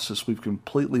analysis, we've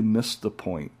completely missed the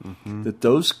point that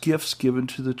those gifts given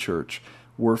to the church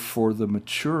were for the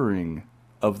maturing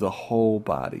of the whole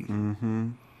body.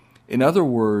 In other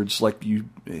words, like you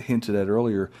hinted at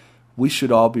earlier, we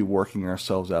should all be working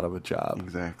ourselves out of a job.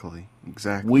 Exactly.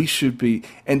 We should be.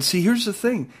 And see, here's the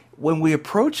thing. When we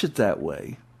approach it that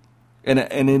way, and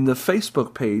in the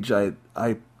Facebook page, I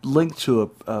linked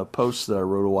to a post that I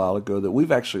wrote a while ago that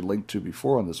we've actually linked to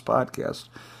before on this podcast.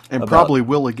 And probably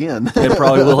will again.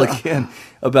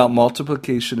 About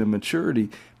multiplication and maturity.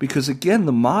 Because, again,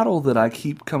 the model that I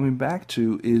keep coming back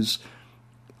to is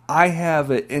I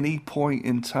have at any point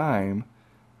in time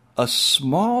a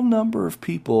small number of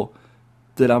people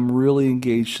that I'm really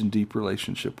engaged in deep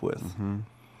relationship with.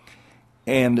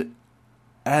 And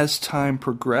as time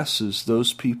progresses,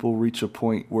 those people reach a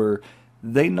point where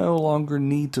they no longer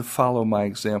need to follow my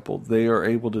example. They are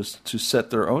able to set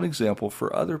their own example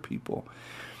for other people.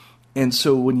 And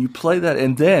so when you play that,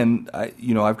 and then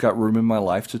I've got room in my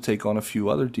life to take on a few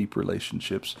other deep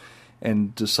relationships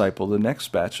and disciple the next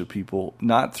batch of people,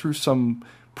 not through some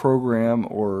program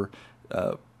or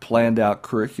planned out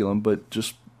curriculum, but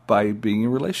just by being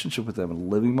in relationship with them and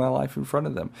living my life in front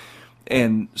of them.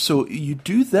 And so you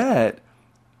do that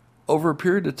over a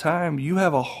period of time, you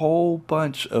have a whole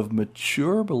bunch of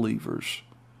mature believers.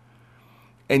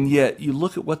 And yet you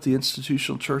look at what the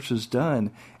institutional church has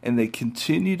done, and they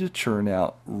continue to churn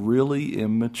out really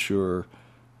immature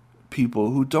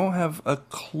people who don't have a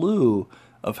clue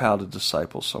of how to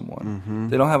disciple someone.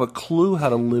 They don't have a clue how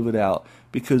to live it out,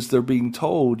 because they're being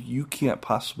told, you can't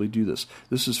possibly do this.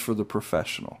 This is for the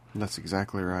professional. That's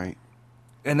exactly right.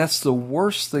 And that's the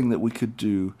worst thing that we could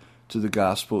do to the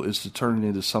gospel, is to turn it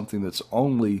into something that's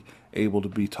only able to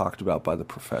be talked about by the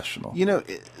professional.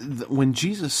 When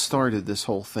Jesus started this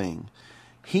whole thing,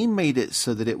 he made it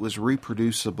so that it was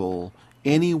reproducible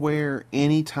anywhere,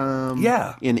 anytime,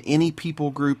 in any people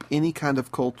group, any kind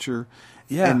of culture.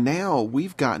 And now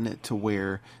we've gotten it to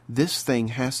where this thing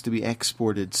has to be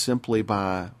exported simply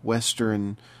by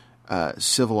Western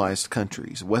civilized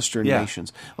countries, Western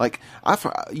nations. Like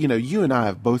you and I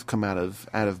have both come out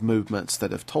of movements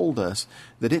that have told us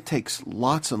that it takes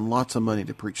lots and lots of money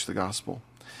to preach the gospel.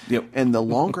 And the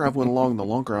longer I've went along, the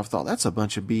longer I've thought that's a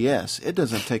bunch of BS. It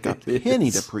doesn't take a penny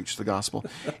to preach the gospel.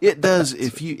 It does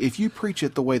if you preach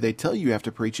it the way they tell you have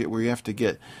to preach it, where you have to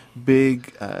get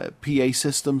big PA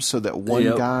systems so that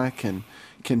one guy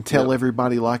can tell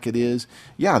everybody like it is.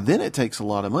 Then it takes a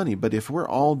lot of money. But if we're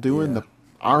all doing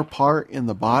our part in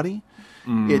the body,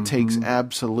 it takes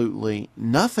absolutely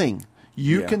nothing.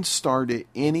 You can start it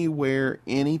anywhere,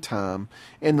 anytime.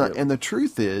 And the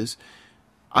truth is,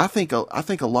 I think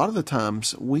a lot of the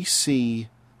times we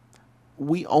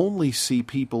only see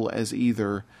people as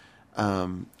either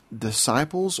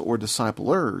disciples or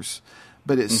disciplers,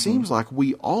 but it seems like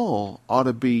we all ought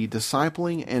to be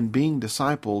discipling and being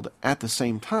discipled at the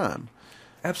same time.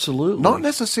 Absolutely. Not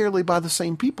necessarily by the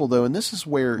same people, though, and this is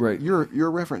where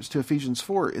your reference to Ephesians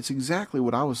 4, it's exactly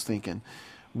what I was thinking.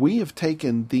 We have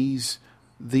taken these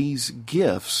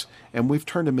gifts and we've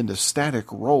turned them into static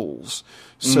roles,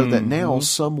 so that now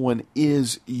someone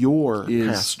is your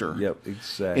pastor. Yep,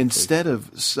 exactly. Instead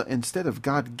of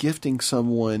God gifting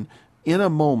someone in a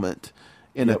moment,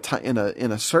 in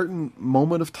a certain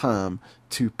moment of time,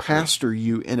 to pastor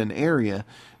you in an area,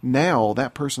 now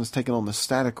that person is taking on the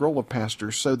static role of pastor,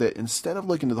 so that instead of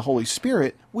looking to the Holy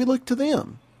Spirit, we look to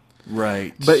them.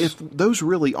 Right. But if those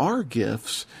really are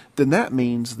gifts, then that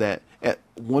means that at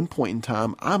one point in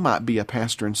time, I might be a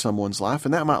pastor in someone's life,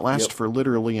 and that might last for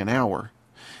literally an hour.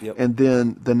 Yep. And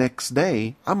then the next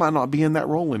day, I might not be in that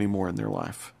role anymore in their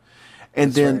life.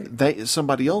 And then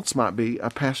somebody else might be a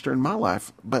pastor in my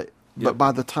life. But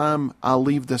by the time I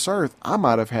leave this earth, I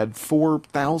might have had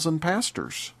 4,000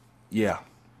 pastors. Yeah,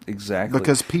 exactly.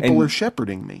 Because people are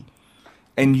shepherding me.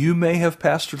 And you may have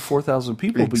pastored 4,000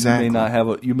 people, Exactly.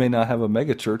 but you may not have a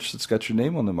mega church that's got your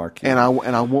name on the marquee. And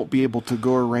I won't be able to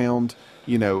go around,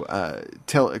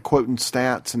 quoting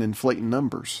stats and inflating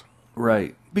numbers.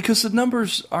 Right. Because the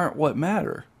numbers aren't what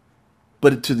matter.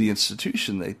 But to the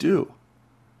institution, they do.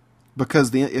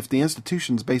 Because if the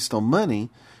institution's based on money,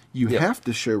 you have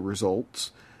to show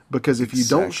results. Because if you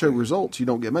don't show results, you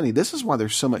don't get money. This is why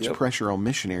there's so much pressure on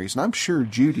missionaries. And I'm sure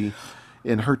Judy,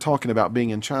 in her talking about being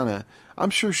in China, I'm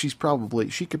sure she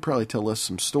could probably tell us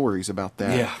some stories about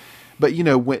that. Yeah. But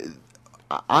when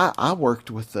I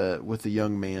worked with a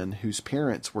young man whose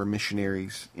parents were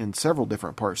missionaries in several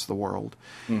different parts of the world,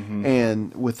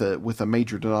 and with a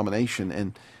major denomination,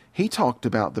 and he talked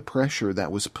about the pressure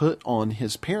that was put on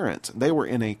his parents. They were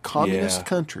in a communist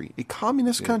country,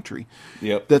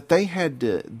 that they had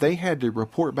to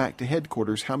report back to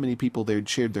headquarters how many people they had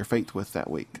shared their faith with that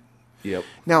week. Yep.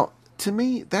 Now, to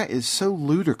me, that is so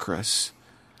ludicrous.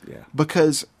 Yeah.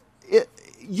 Because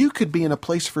you could be in a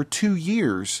place for 2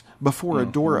 years before a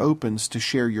door opens to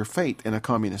share your faith in a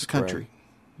communist country.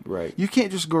 Right. You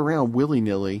can't just go around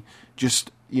willy-nilly, Jesus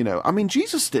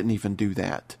didn't even do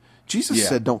that. Jesus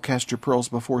said, don't cast your pearls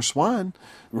before swine.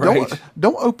 Right.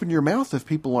 Don't open your mouth if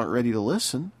people aren't ready to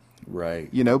listen. Right.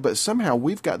 But somehow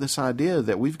we've got this idea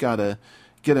that we've got to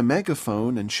get a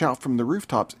megaphone and shout from the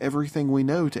rooftops everything we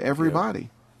know to everybody. Yep.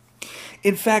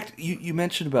 In fact, you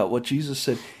mentioned about what Jesus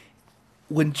said.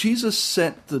 When Jesus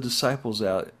sent the disciples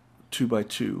out 2 by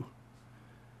 2,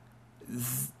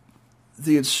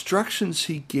 the instructions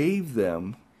he gave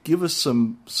them give us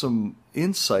some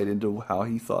insight into how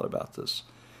he thought about this.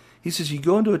 He says, you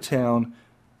go into a town,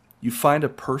 you find a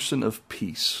person of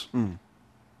peace, and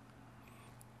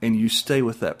you stay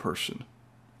with that person.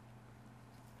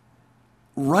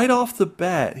 Right off the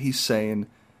bat, he's saying,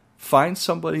 find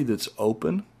somebody that's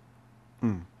open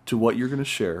to what you're going to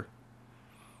share,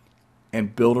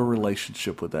 and build a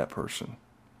relationship with that person.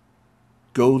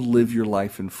 Go live your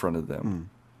life in front of them.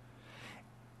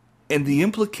 And the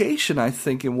implication, I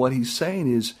think, in what he's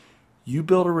saying is, you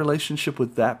build a relationship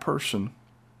with that person.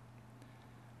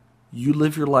 You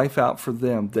live your life out for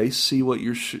them. They see what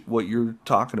you're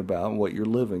talking about and what you're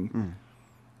living.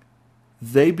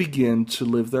 They begin to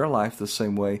live their life the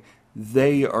same way.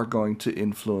 They are going to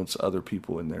influence other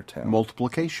people in their town.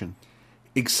 Multiplication.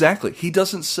 Exactly. He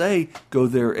doesn't say go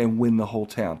there and win the whole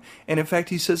town. And in fact,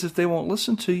 he says if they won't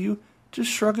listen to you,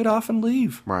 just shrug it off and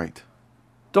leave. Right.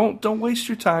 Don't waste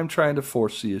your time trying to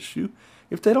force the issue.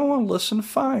 If they don't want to listen,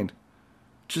 fine.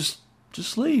 Just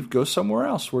leave. Go somewhere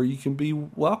else where you can be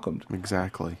welcomed.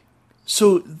 Exactly.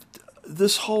 So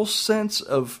this whole sense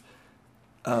of,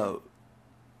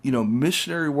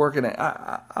 missionary work, and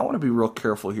I want to be real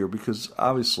careful here because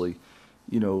obviously,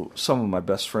 some of my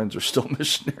best friends are still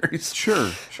missionaries.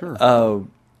 Sure.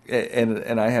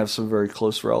 And I have some very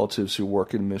close relatives who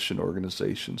work in mission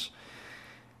organizations.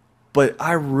 But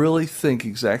I really think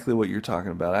exactly what you're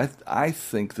talking about. I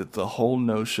think that the whole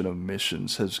notion of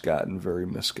missions has gotten very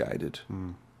misguided.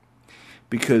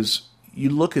 Because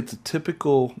you look at the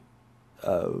typical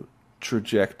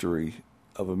trajectory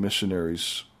of a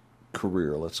missionary's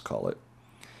career, let's call it.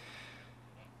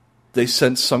 They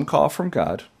sense some call from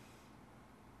God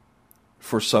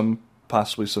for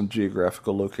possibly some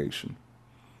geographical location.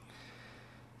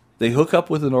 They hook up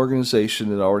with an organization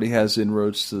that already has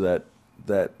inroads to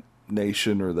that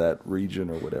nation or that region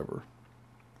or whatever.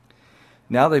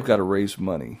 Now they've got to raise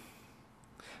money.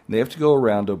 And they have to go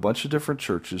around to a bunch of different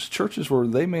churches where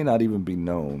they may not even be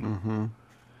known.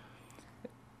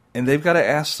 And they've got to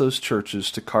ask those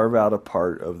churches to carve out a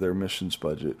part of their missions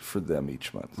budget for them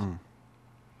each month.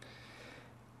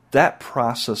 That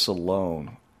process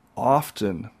alone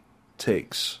often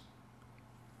takes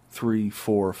 3,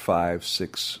 4, 5,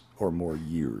 6 or more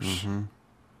years.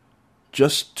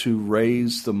 Just to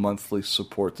raise the monthly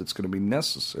support that's going to be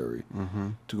necessary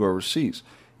to go overseas.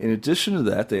 In addition to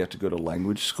that, they have to go to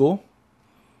language school,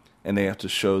 and they have to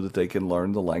show that they can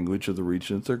learn the language of the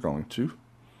region that they're going to.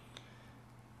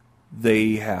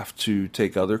 They have to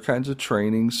take other kinds of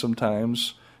training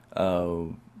sometimes,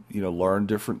 learn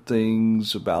different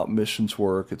things about missions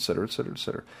work, et cetera, et cetera, et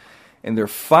cetera. And they're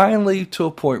finally to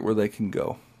a point where they can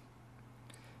go.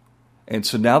 And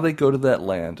so now they go to that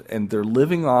land, and they're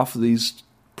living off these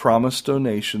promised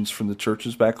donations from the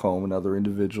churches back home and other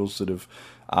individuals that have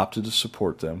opted to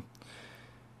support them.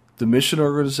 The mission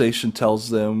organization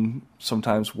tells them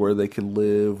sometimes where they can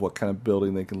live, what kind of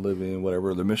building they can live in,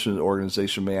 whatever. The mission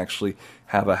organization may actually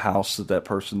have a house that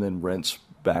person then rents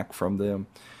back from them.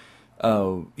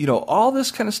 All this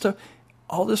kind of stuff,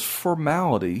 all this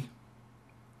formality.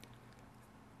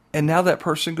 And now that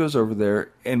person goes over there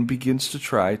and begins to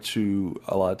try to,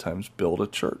 a lot of times, build a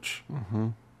church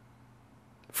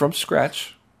from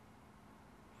scratch.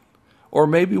 Or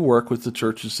maybe work with the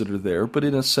churches that are there, but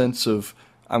in a sense of,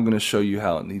 I'm going to show you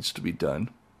how it needs to be done.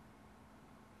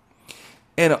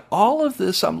 And all of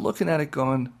this, I'm looking at it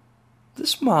going,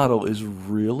 this model is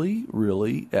really,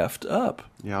 really effed up.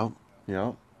 Yeah.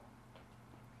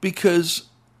 Because,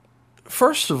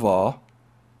 first of all,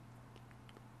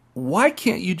 why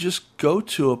can't you just go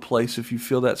to a place if you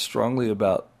feel that strongly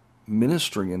about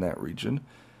ministering in that region,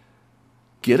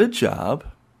 get a job,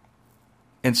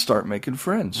 and start making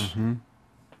friends? Mm-hmm.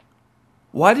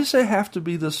 Why does it have to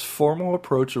be this formal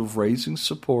approach of raising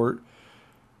support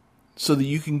so that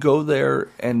you can go there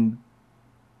and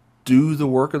do the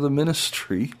work of the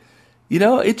ministry?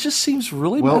 It just seems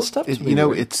really messed up to me.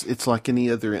 It's like any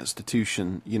other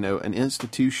institution. An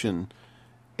institution,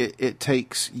 it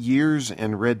takes years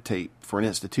and red tape for an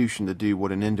institution to do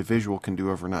what an individual can do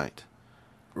overnight.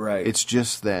 Right. It's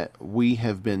just that we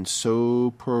have been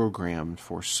so programmed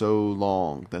for so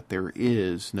long that there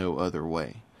is no other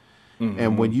way. Mm-hmm.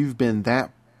 And when you've been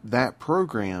that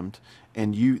programmed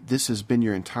and this has been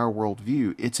your entire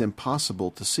worldview, it's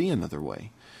impossible to see another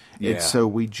way. Yeah. And so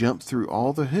we jump through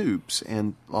all the hoops,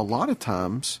 and a lot of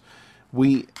times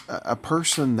a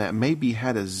person that maybe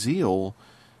had a zeal,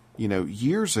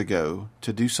 years ago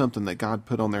to do something that God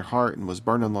put on their heart and was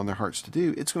burning on their hearts to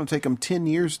do, it's going to take them 10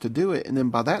 years to do it. And then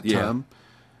by that time,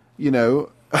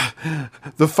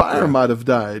 the fire might have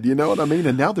died, you know what I mean?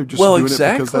 And now they're just doing it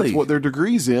because that's what their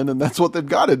degree's in and that's what they've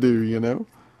got to do,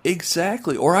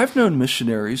 Exactly. Or I've known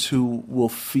missionaries who will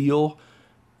feel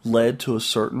led to a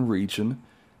certain region,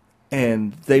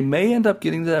 and they may end up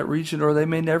getting to that region, or they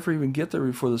may never even get there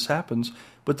before this happens,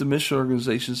 but the mission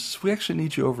organization says, we actually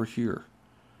need you over here.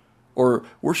 Or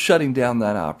we're shutting down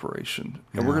that operation,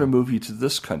 and we're going to move you to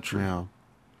this country. Yeah.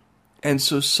 And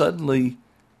so suddenly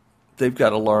they've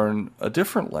got to learn a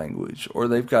different language, or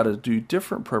they've got to do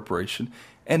different preparation.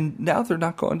 And now they're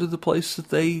not going to the place that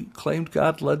they claimed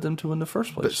God led them to in the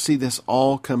first place. But see, this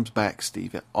all comes back,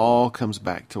 Steve. It all comes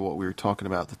back to what we were talking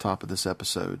about at the top of this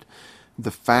episode.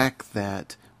 The fact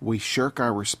that we shirk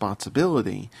our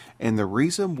responsibility, and the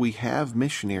reason we have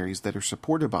missionaries that are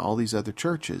supported by all these other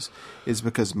churches is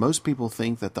because most people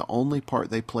think that the only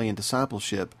part they play in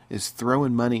discipleship is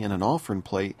throwing money in an offering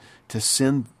plate to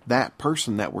send that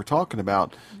person that we're talking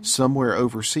about somewhere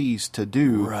overseas to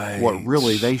do what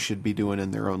really they should be doing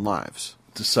in their own lives.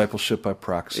 Discipleship by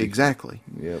proxy. Exactly.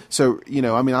 Yep. So,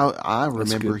 I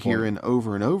remember hearing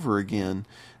over and over again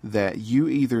that you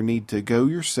either need to go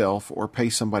yourself or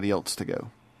pay somebody else to go.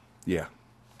 Yeah.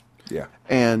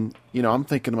 And, I'm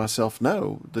thinking to myself,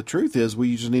 no, the truth is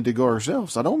we just need to go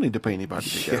ourselves. I don't need to pay anybody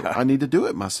to go. I need to do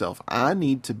it myself. I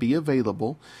need to be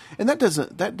available. And that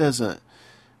doesn't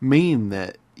mean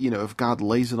that, if God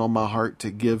lays it on my heart to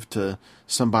give to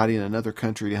somebody in another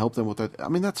country to help them with that,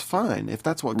 that's fine. If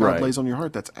that's what God lays on your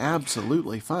heart, that's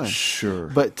absolutely fine. Sure.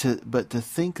 But to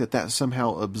think that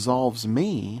somehow absolves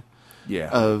me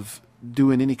of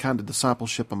doing any kind of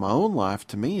discipleship in my own life,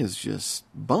 to me is just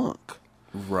bunk.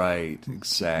 Right,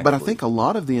 exactly. But I think a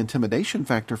lot of the intimidation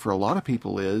factor for a lot of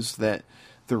people is that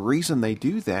the reason they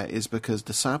do that is because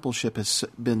discipleship has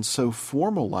been so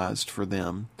formalized for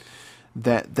them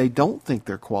that they don't think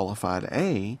they're qualified,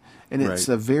 and it's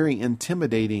a very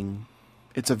intimidating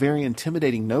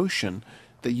notion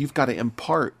that you've got to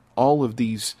impart all of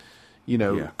these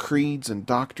creeds and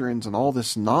doctrines and all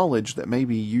this knowledge that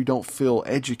maybe you don't feel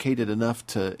educated enough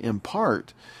to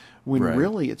impart, when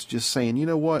really it's just saying, you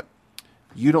know what,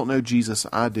 you don't know Jesus,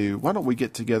 I do. Why don't we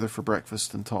get together for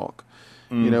breakfast and talk?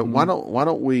 Mm-hmm. Why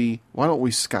don't we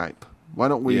Skype? Why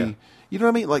don't we, you know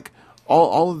what I mean? Like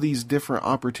all of these different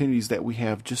opportunities that we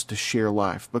have just to share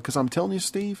life. Because I'm telling you,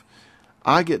 Steve,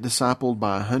 I get discipled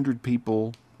by 100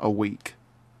 people a week,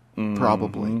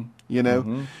 probably.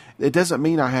 It doesn't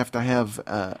mean I have to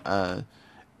have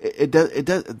it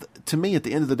does. To me, at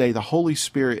the end of the day, the Holy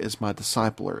Spirit is my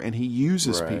discipler, and He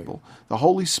uses people. The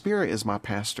Holy Spirit is my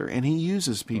pastor, and He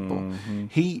uses people. Mm-hmm.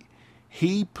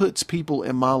 He puts people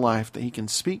in my life that He can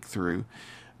speak through,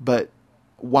 but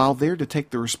while they're to take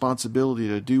the responsibility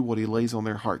to do what He lays on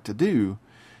their heart to do,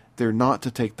 they're not to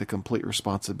take the complete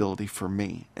responsibility for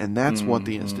me. And that's what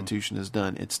the institution has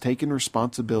done. It's taken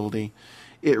responsibility.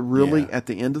 It really, at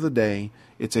the end of the day,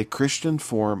 it's a Christian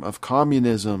form of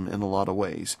communism in a lot of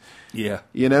ways. Yeah.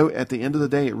 You know, at the end of the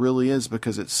day, it really is,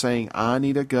 because it's saying I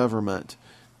need a government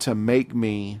to make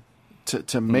me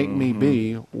to make me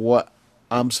be what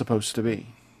I'm supposed to be.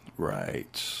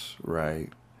 Right. Right.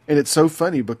 And it's so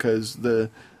funny because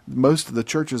most of the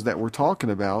churches that we're talking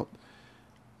about,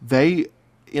 they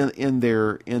in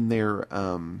their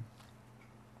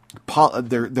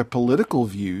political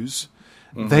views,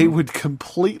 they would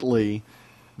completely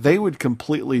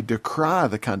decry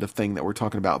the kind of thing that we're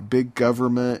talking about, big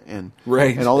government and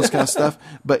all this kind of stuff.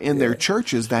 But in their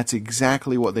churches, that's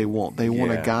exactly what they want. They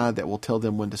want a guy that will tell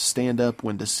them when to stand up,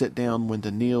 when to sit down, when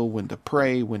to kneel, when to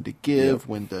pray, when to give,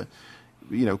 when to,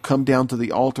 come down to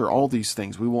the altar, all these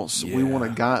things. We want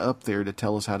a guy up there to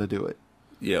tell us how to do it.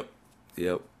 Yep.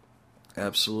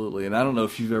 Absolutely. And I don't know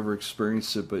if you've ever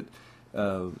experienced it, but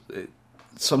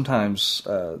sometimes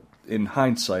in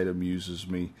hindsight amuses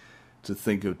me to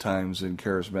think of times in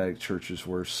charismatic churches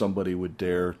where somebody would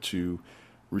dare to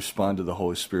respond to the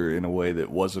Holy Spirit in a way that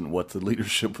wasn't what the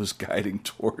leadership was guiding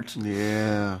towards.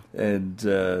 Yeah. And,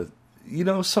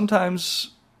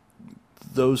 sometimes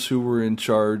those who were in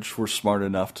charge were smart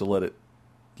enough to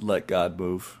let God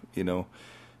move,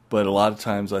 But a lot of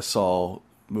times I saw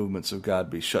movements of God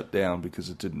be shut down because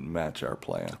it didn't match our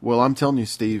plan. Well, I'm telling you,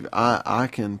 Steve, I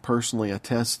can personally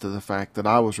attest to the fact that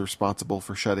I was responsible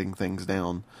for shutting things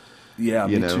down. Yeah,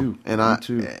 me too. And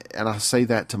I say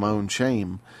that to my own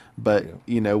shame, but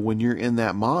when you're in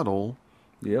that model,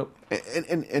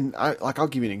 and I'll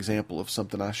give you an example of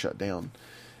something I shut down.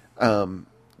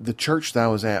 The church that I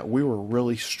was at, we were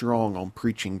really strong on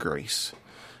preaching grace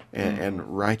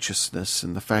and righteousness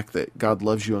and the fact that God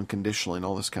loves you unconditionally and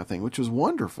all this kind of thing, which was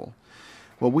wonderful.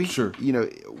 Well,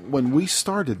 when we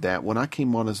started that, when I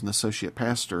came on as an associate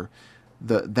pastor,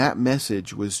 that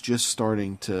message was just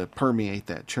starting to permeate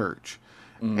that church.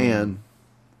 And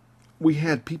we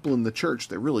had people in the church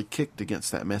that really kicked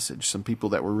against that message. Some people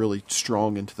that were really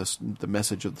strong into the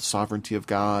message of the sovereignty of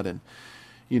God. And,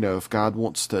 if God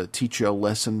wants to teach you a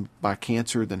lesson by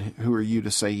cancer, then who are you to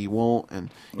say he won't?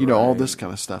 And, all this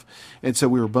kind of stuff. And so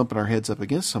we were bumping our heads up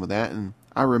against some of that. And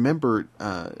I remember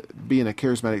being a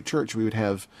charismatic church, we would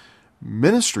have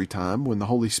ministry time when the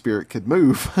Holy Spirit could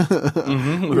move,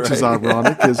 which is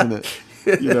ironic, isn't it?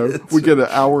 We get an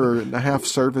hour and a half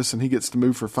service and he gets to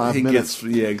move for 5 minutes.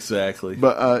 Yeah, exactly.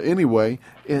 But anyway,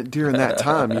 during that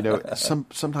time,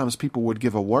 sometimes people would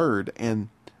give a word and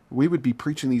we would be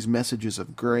preaching these messages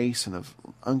of grace and of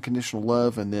unconditional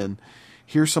love, and then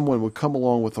here someone would come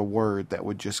along with a word that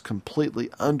would just completely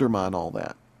undermine all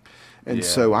that. And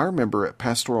so I remember at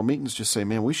pastoral meetings just saying,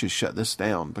 man, we should shut this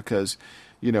down because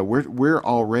we're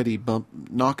already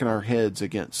knocking our heads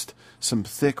against some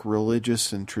thick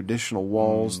religious and traditional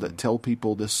walls that tell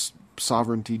people this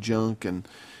sovereignty junk and,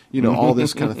 all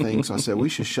this kind of thing. So I said, we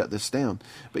should shut this down.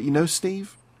 But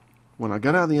Steve, when I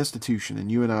got out of the institution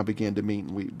and you and I began to meet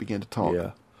and we began to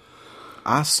talk,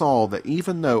 I saw that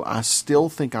even though I still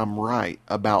think I'm right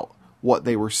about what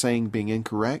they were saying being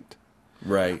incorrect,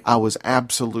 I was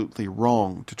absolutely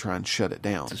wrong to try and shut it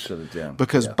down.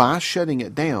 Because by shutting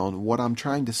it down, what I'm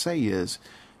trying to say is,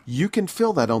 you can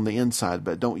feel that on the inside,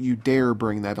 but don't you dare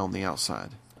bring that on the outside.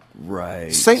 Right.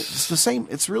 It's the same.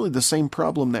 It's really the same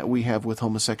problem that we have with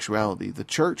homosexuality. The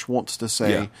church wants to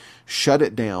say, shut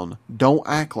it down. Don't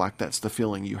act like that's the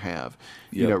feeling you have.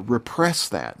 Repress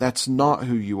that. That's not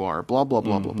who you are. Blah, blah,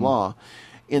 blah, blah, blah.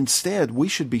 Instead, we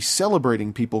should be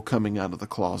celebrating people coming out of the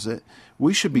closet.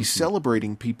 We should be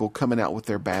celebrating people coming out with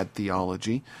their bad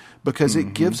theology because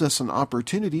it gives us an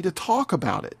opportunity to talk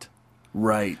about it.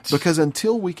 Right. Because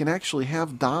until we can actually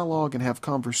have dialogue and have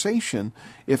conversation,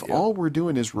 if all we're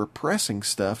doing is repressing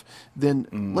stuff,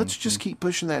 then let's just keep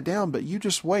pushing that down. But you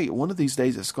just wait. One of these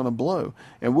days it's going to blow.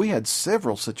 And we had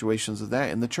several situations of that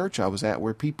in the church I was at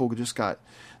where people just got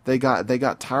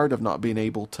tired of not being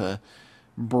able to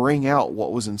bring out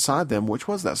what was inside them, which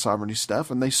was that sovereignty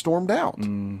stuff, and they stormed out.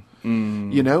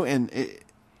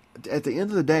 At the end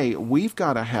of the day, we've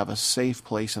got to have a safe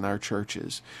place in our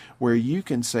churches where you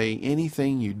can say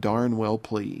anything you darn well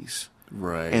please.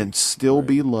 Right. And still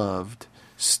be loved,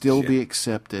 still be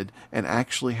accepted, and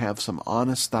actually have some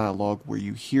honest dialogue where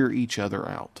you hear each other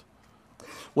out.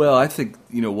 Well, I think,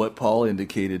 what Paul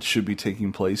indicated should be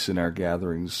taking place in our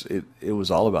gatherings. It was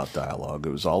all about dialogue.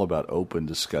 It was all about open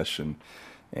discussion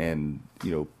and,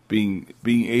 being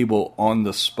able on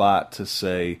the spot to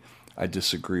say, I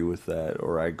disagree with that,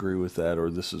 or I agree with that,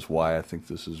 or this is why I think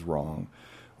this is wrong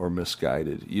or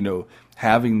misguided.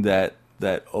 Having that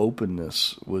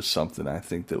openness was something I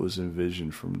think that was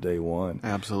envisioned from day one.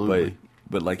 Absolutely.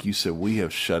 But like you said, we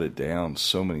have shut it down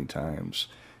so many times,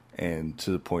 and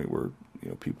to the point where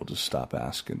people just stop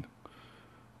asking.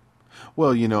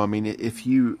 Well, I mean, if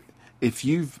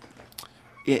you've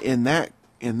in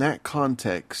that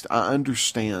context, I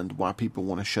understand why people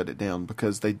want to shut it down,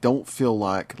 because they don't feel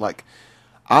like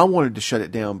I wanted to shut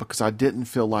it down because I didn't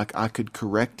feel like I could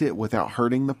correct it without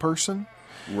hurting the person.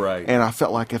 Right. And I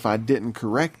felt like if I didn't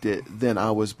correct it, then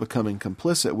I was becoming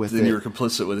complicit with it. Then you're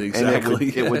complicit with it, exactly.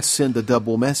 And it would send a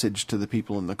double message to the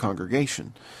people in the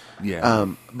congregation. Yeah.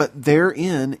 But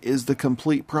therein is the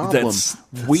complete problem. That's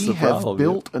we the have problem,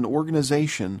 built an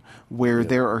organization where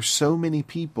there are so many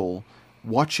people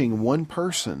watching one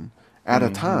person at a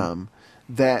time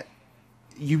that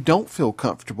you don't feel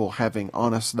comfortable having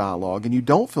honest dialogue, and you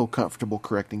don't feel comfortable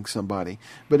correcting somebody.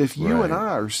 But if you and I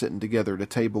are sitting together at a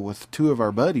table with two of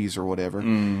our buddies or whatever,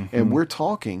 and we're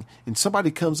talking, and somebody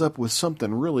comes up with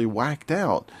something really whacked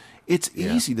out, it's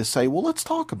easy to say, well, let's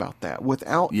talk about that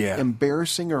without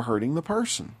embarrassing or hurting the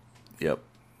person. Yep.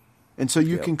 And so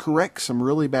you can correct some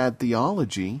really bad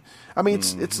theology. I mean,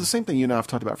 it's the same thing you and I have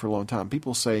talked about for a long time.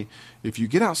 People say if you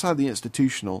get outside the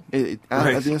institutional,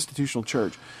 out of the institutional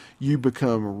church, you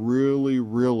become really,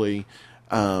 really.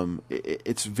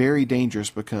 It's very dangerous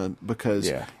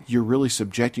because you're really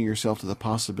subjecting yourself to the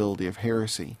possibility of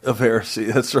heresy.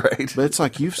 That's right. But it's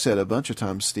like you've said a bunch of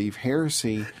times, Steve.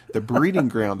 Heresy, the breeding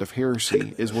ground of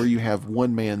heresy, is where you have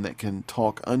one man that can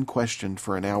talk unquestioned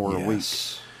for an hour a week.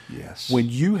 Yes. When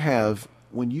you have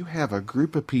a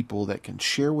group of people that can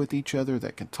share with each other,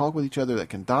 that can talk with each other, that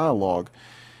can dialogue,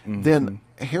 then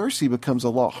heresy becomes a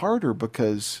lot harder,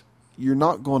 because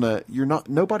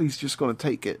nobody's just going to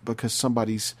take it because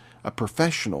somebody's a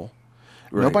professional.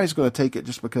 Right. Nobody's going to take it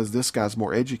just because this guy's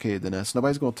more educated than us.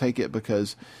 Nobody's going to take it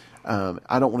because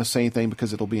I don't want to say anything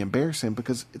because it'll be embarrassing,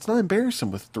 because it's not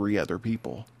embarrassing with three other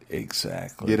people.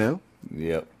 Exactly.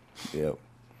 Yep.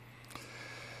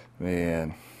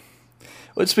 Man.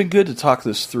 Well, it's been good to talk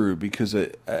this through, because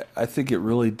I think it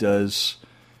really does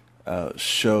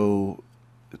show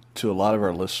to a lot of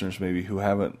our listeners, maybe who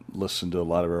haven't listened to a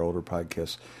lot of our older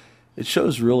podcasts, it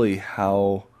shows really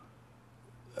how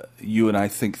you and I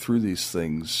think through these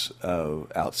things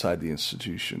outside the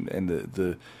institution, and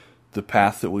the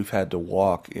path that we've had to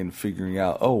walk in figuring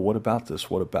out, oh, what about this?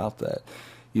 What about that?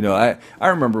 I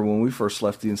remember when we first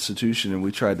left the institution and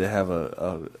we tried to have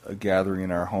a gathering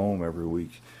in our home every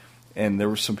week. And there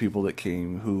were some people that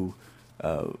came who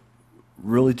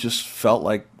really just felt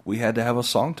like we had to have a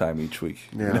song time each week.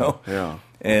 Yeah.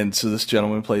 And so this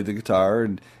gentleman played the guitar,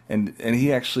 and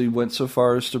he actually went so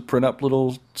far as to print up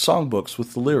little songbooks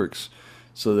with the lyrics,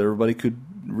 so that everybody could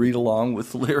read along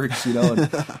with the lyrics.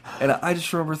 And I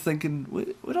just remember thinking,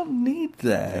 we don't need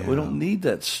that. Yeah. We don't need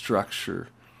that structure.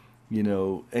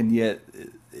 And yet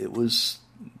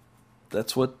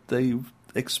that's what they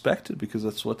expected, because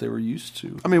that's what they were used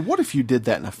to. I mean, what if you did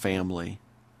that in a family?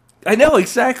 I know,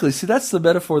 exactly. See, that's the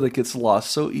metaphor that gets lost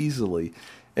so easily.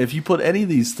 If you put any of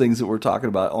these things that we're talking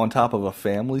about on top of a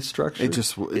family structure,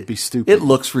 it'd be stupid. It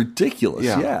looks ridiculous.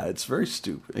 Yeah, it's very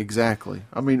stupid. Exactly.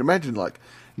 I mean, imagine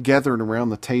gathering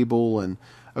around the table and,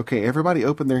 okay, everybody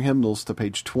open their hymnals to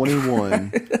page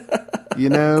 21.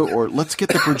 Or let's get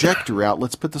the projector out.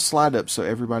 Let's put the slide up so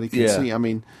everybody can see. I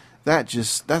mean, that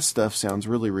stuff sounds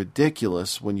really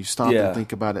ridiculous when you stop and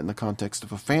think about it in the context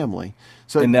of a family.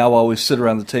 So, and now while we sit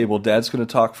around the table, Dad's going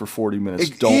to talk for 40 minutes.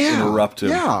 Don't interrupt him.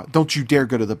 Yeah, don't you dare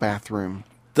go to the bathroom.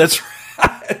 That's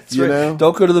right.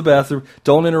 Don't go to the bathroom.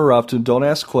 Don't interrupt him. Don't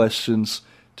ask questions.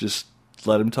 Just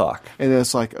let him talk. And then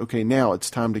it's like, okay, now it's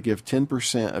time to give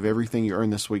 10% of everything you earn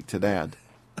this week to Dad.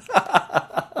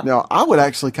 Now, I would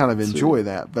actually kind of enjoy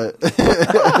that, but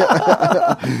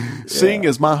seeing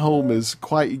as my home is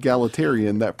quite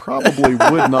egalitarian, that probably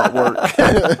would not work.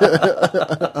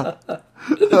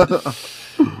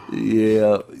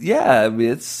 Yeah. I mean,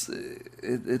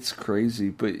 it's crazy,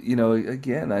 but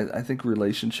again, I think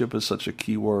relationship is such a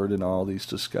key word in all these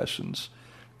discussions,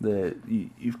 that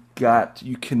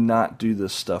you cannot do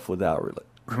this stuff without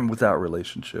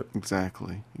relationship.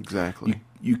 Exactly.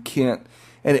 You can't.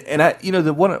 And I,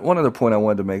 the one other point I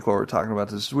wanted to make while we're talking about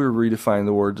this is we were redefining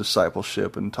the word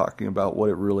discipleship and talking about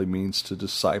what it really means to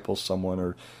disciple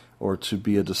someone or to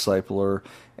be a discipler.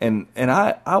 And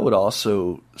I would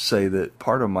also say that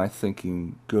part of my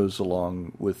thinking goes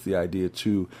along with the idea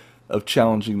too of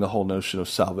challenging the whole notion of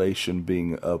salvation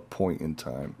being a point in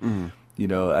time.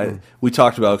 Mm-hmm. We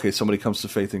talked about, okay, somebody comes to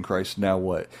faith in Christ, now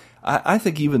what? I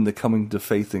think even the coming to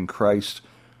faith in Christ,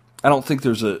 I don't think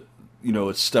there's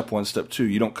it's step one, step two.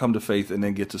 You don't come to faith and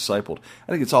then get discipled.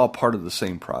 I think it's all part of the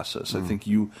same process. I think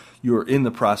you're in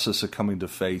the process of coming to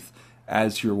faith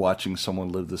as you're watching someone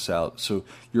live this out. So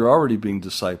you're already being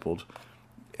discipled,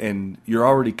 and you're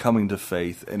already coming to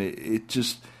faith, and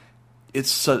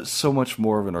it's so much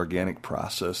more of an organic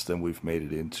process than we've made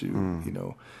it into.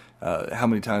 How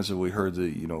many times have we heard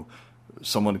that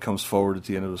someone comes forward at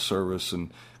the end of the service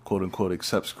and quote unquote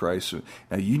accepts Christ?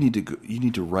 Now you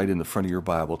need to write in the front of your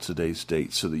Bible today's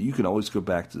date so that you can always go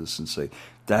back to this and say,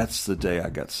 that's the day I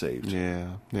got saved.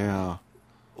 Yeah.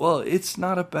 Well, it's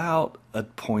not about a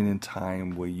point in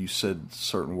time where you said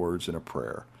certain words in a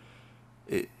prayer.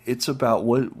 It's about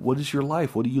what is your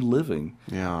life? What are you living?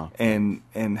 Yeah. And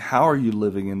how are you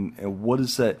living? And what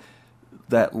is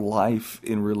that life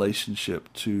in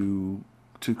relationship to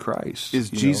Christ?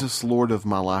 Is Jesus Lord of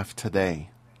my life today?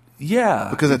 Yeah.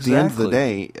 Because at the end of the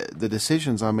day, the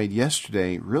decisions I made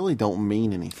yesterday really don't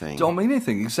mean anything. Don't mean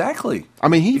anything. Exactly. I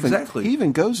mean, he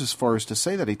even goes as far as to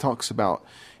say that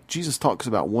Jesus talks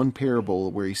about one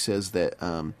parable where he says that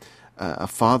a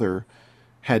father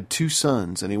had two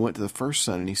sons, and he went to the first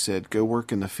son and he said, "Go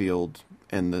work in the field,"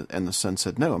 and the son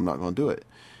said, "No, I'm not going to do it."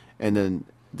 And then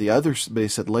but he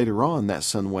said later on that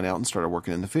son went out and started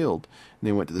working in the field. And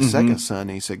he went to the second son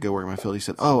and he said, "Go work in my field." He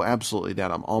said, "Oh, absolutely,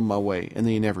 Dad, I'm on my way." And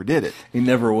then he never did it. He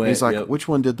never went. And he's like, Which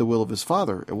one did the will of his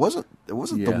father? It wasn't the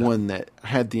one that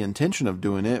had the intention of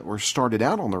doing it or started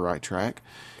out on the right track.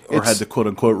 Or had the quote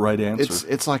unquote right answer.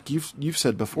 It's like you've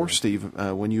said before, Steve,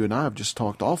 when you and I have just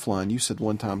talked offline, you said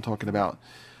one time talking about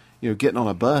getting on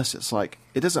a bus. It's like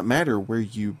it doesn't matter where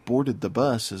you boarded the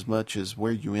bus as much as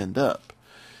where you end up.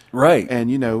 Right. And,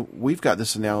 we've got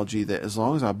this analogy that as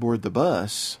long as I board the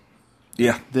bus,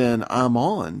 then I'm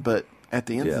on. But at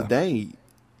the end of the day,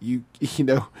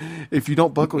 if you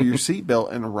don't buckle your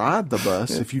seatbelt and ride the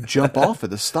bus, if you jump off at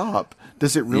the stop,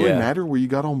 does it really matter where you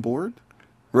got on board?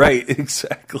 Right,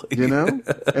 exactly. And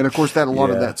of course, a lot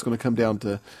of that's going to come down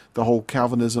to the whole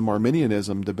Calvinism,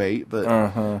 Arminianism debate. But,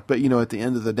 at the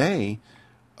end of the day,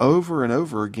 over and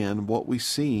over again, what we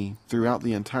see throughout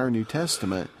the entire New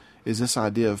Testament is this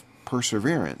idea of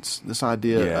perseverance, this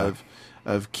idea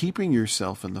of keeping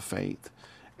yourself in the faith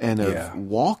and of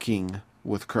walking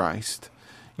with Christ.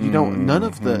 None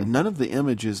of the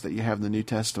images that you have in the New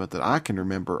Testament that I can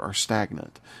remember are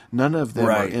stagnant. None of them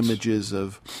are images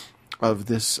of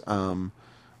this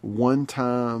one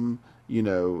time,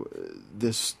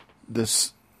 this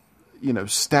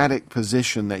static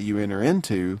position that you enter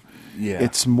into. Yeah.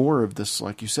 It's more of this,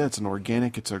 like you said, it's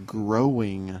a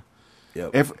growing.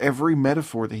 Yep. Every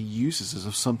metaphor that he uses is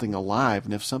of something alive,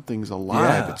 and if something's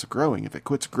alive, it's growing. If it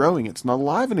quits growing, it's not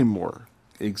alive anymore.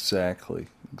 Exactly.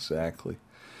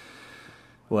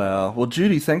 Well,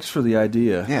 Judy, thanks for the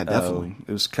idea. Yeah, definitely.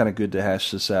 It was kind of good to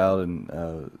hash this out and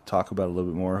talk about it a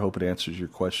little bit more. I hope it answers your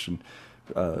question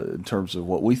in terms of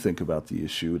what we think about the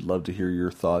issue. We'd love to hear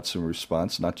your thoughts in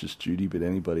response, not just Judy, but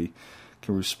anybody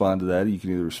can respond to that. You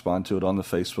can either respond to it on the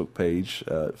Facebook page,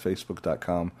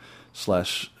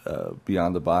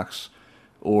 facebook.com/beyondthebox,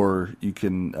 or you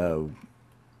can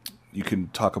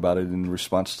talk about it in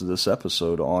response to this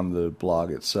episode on the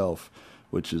blog itself,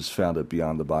 which is found at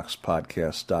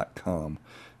beyondtheboxpodcast.com.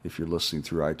 If you're listening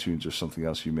through iTunes or something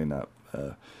else, you may not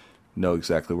know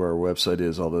exactly where our website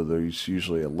is, although there's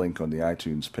usually a link on the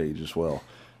iTunes page as well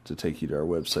to take you to our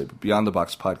website. But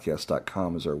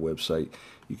beyondtheboxpodcast.com is our website.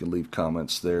 You can leave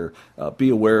comments there. Be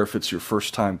aware if it's your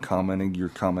first time commenting, your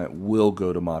comment will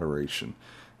go to moderation.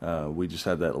 We just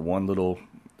have that one little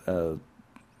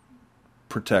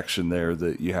protection there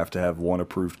that you have to have one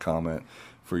approved comment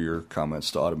for your comments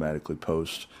to automatically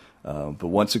post. But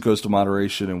once it goes to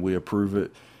moderation and we approve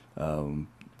it,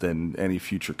 then any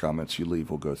future comments you leave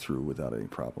will go through without any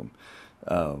problem.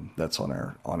 That's on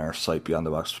our site,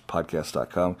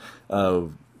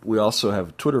 beyondtheboxpodcast.com. We also have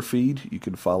a Twitter feed you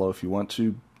can follow if you want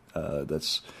to.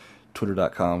 That's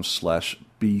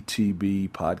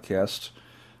twitter.com/BTB podcast.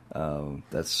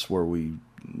 That's where we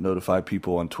notify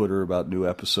people on Twitter about new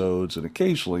episodes and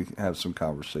occasionally have some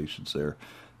conversations there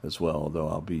as well. Although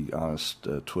I'll be honest,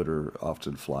 Twitter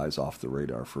often flies off the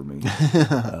radar for me.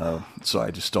 So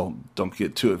I just don't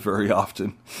get to it very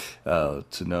often to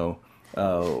know.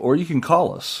 Or you can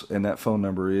call us, and that phone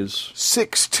number is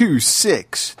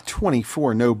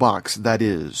 626-24-NO-BOX. That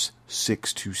is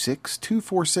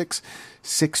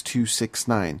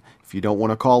 626-246-6269. If you don't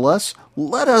want to call us,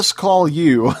 let us call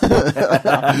you.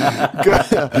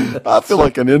 I feel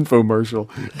like an infomercial.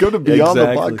 Go to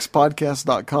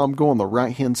beyondtheboxpodcast.com. Go on the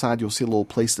right-hand side. You'll see a little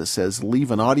place that says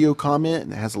leave an audio comment,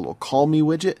 and it has a little call me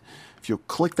widget. If you'll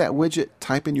click that widget,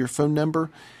 type in your phone number,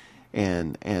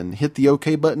 and hit the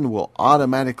OK button, we'll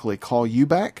automatically call you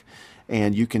back,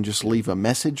 and you can just leave a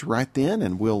message right then,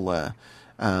 and we'll,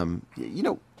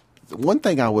 one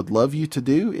thing I would love you to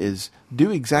do is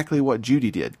do exactly what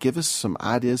Judy did. Give us some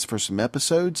ideas for some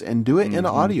episodes and do it in an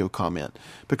audio comment,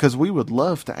 because we would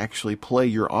love to actually play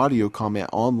your audio comment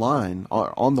online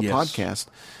on the podcast.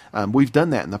 We've done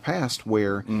that in the past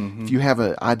where if you have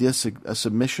an idea, a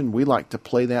submission, we like to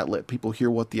play that, let people hear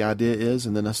what the idea is,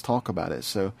 and then us talk about it.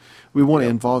 So we want to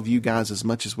involve you guys as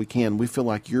much as we can. We feel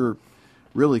like you're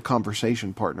really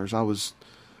conversation partners. I was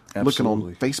looking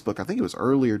on Facebook, I think it was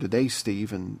earlier today,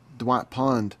 Steve, and Dwight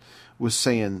Pond was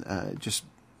saying, just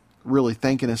really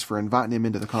thanking us for inviting him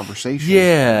into the conversation.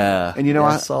 Yeah. And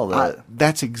I saw that.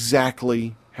 That's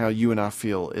exactly how you and I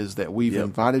feel, is that we've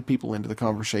invited people into the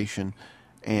conversation,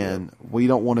 and we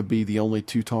don't want to be the only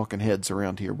two talking heads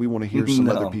around here. We want to hear some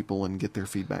other people and get their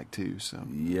feedback too. So.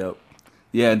 Yep.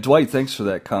 Yeah, and Dwight, thanks for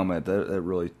that comment. That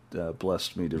really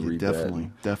blessed me to read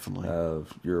definitely, that. Definitely.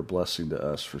 You're a blessing to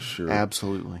us for sure.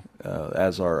 Absolutely.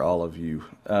 As are all of you.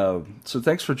 So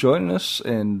thanks for joining us.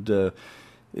 And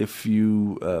if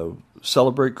you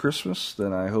celebrate Christmas,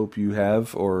 then I hope you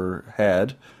have or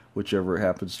had, whichever it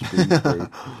happens to be, a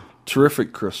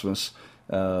terrific Christmas.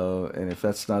 And if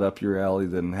that's not up your alley,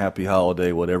 then happy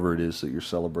holiday, whatever it is that you're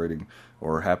celebrating,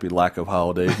 or happy lack of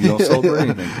holiday if you don't celebrate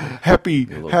anything.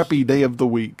 Happy day of the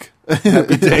week.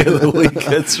 Happy day of the week.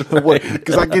 That's right.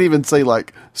 Because I can't even say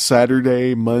like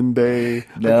Saturday, Monday.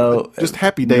 No, just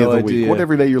happy day of the week.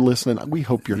 Whatever day you're listening, we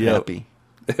hope you're happy.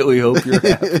 We hope you're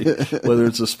happy, whether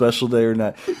it's a special day or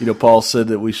not. Paul said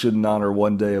that we shouldn't honor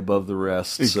one day above the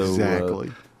rest. Exactly.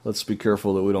 So let's be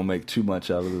careful that we don't make too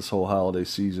much out of this whole holiday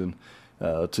season.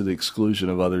 To the exclusion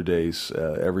of other days.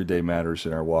 Every day matters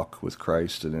in our walk with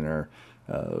Christ and in our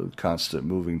constant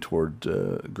moving toward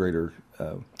greater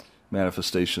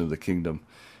manifestation of the kingdom.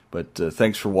 But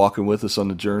thanks for walking with us on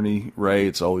the journey, Ray.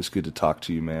 It's always good to talk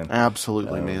to you, man.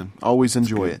 Absolutely, man. Always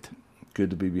enjoy it. Good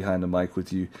to be behind the mic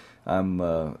with you. I'm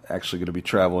actually going to be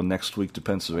traveling next week to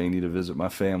Pennsylvania to visit my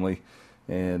family,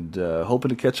 and hoping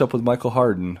to catch up with Michael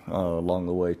Harden along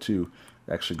the way, too.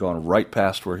 Actually going right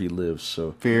past where he lives.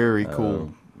 So very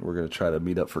cool. We're going to try to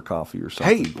meet up for coffee or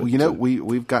something. Hey, well,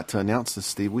 we've got to announce this,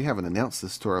 Steve. We haven't announced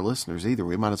this to our listeners either.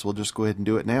 We might as well just go ahead and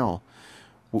do it now.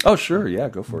 Oh, sure. Yeah,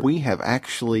 go for it. We have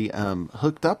actually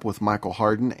hooked up with Michael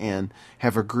Harden and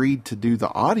have agreed to do the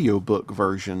audiobook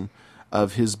version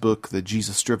of his book, The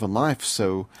Jesus-Driven Life.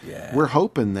 So we're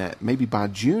hoping that maybe by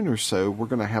June or so, we're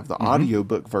going to have the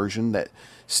audiobook version that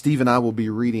Steve and I will be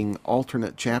reading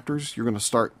alternate chapters. You're going to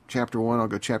start chapter 1, I'll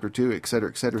go chapter 2, et cetera,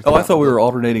 et cetera. Oh, I thought we were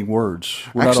alternating words.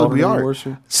 Actually, we are. Words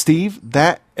here? Steve,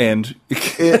 and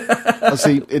let's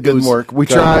see, it didn't work. We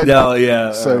tried. No,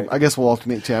 yeah. So right. I guess we'll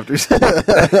alternate chapters.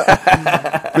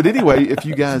 But anyway, if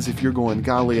you're going,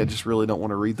 golly, I just really don't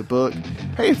want to read the book.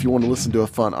 Hey, if you want to listen to a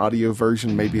fun audio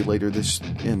version, maybe later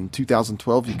in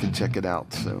 2012, you can check it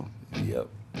out. So. Yep.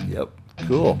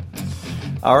 Cool.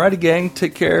 Alrighty, gang.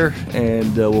 Take care,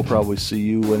 and we'll probably see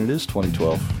you when it is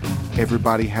 2012.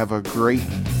 Everybody have a great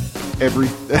every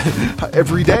day.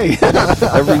 Every day.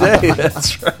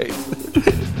 That's right.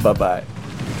 Bye-bye.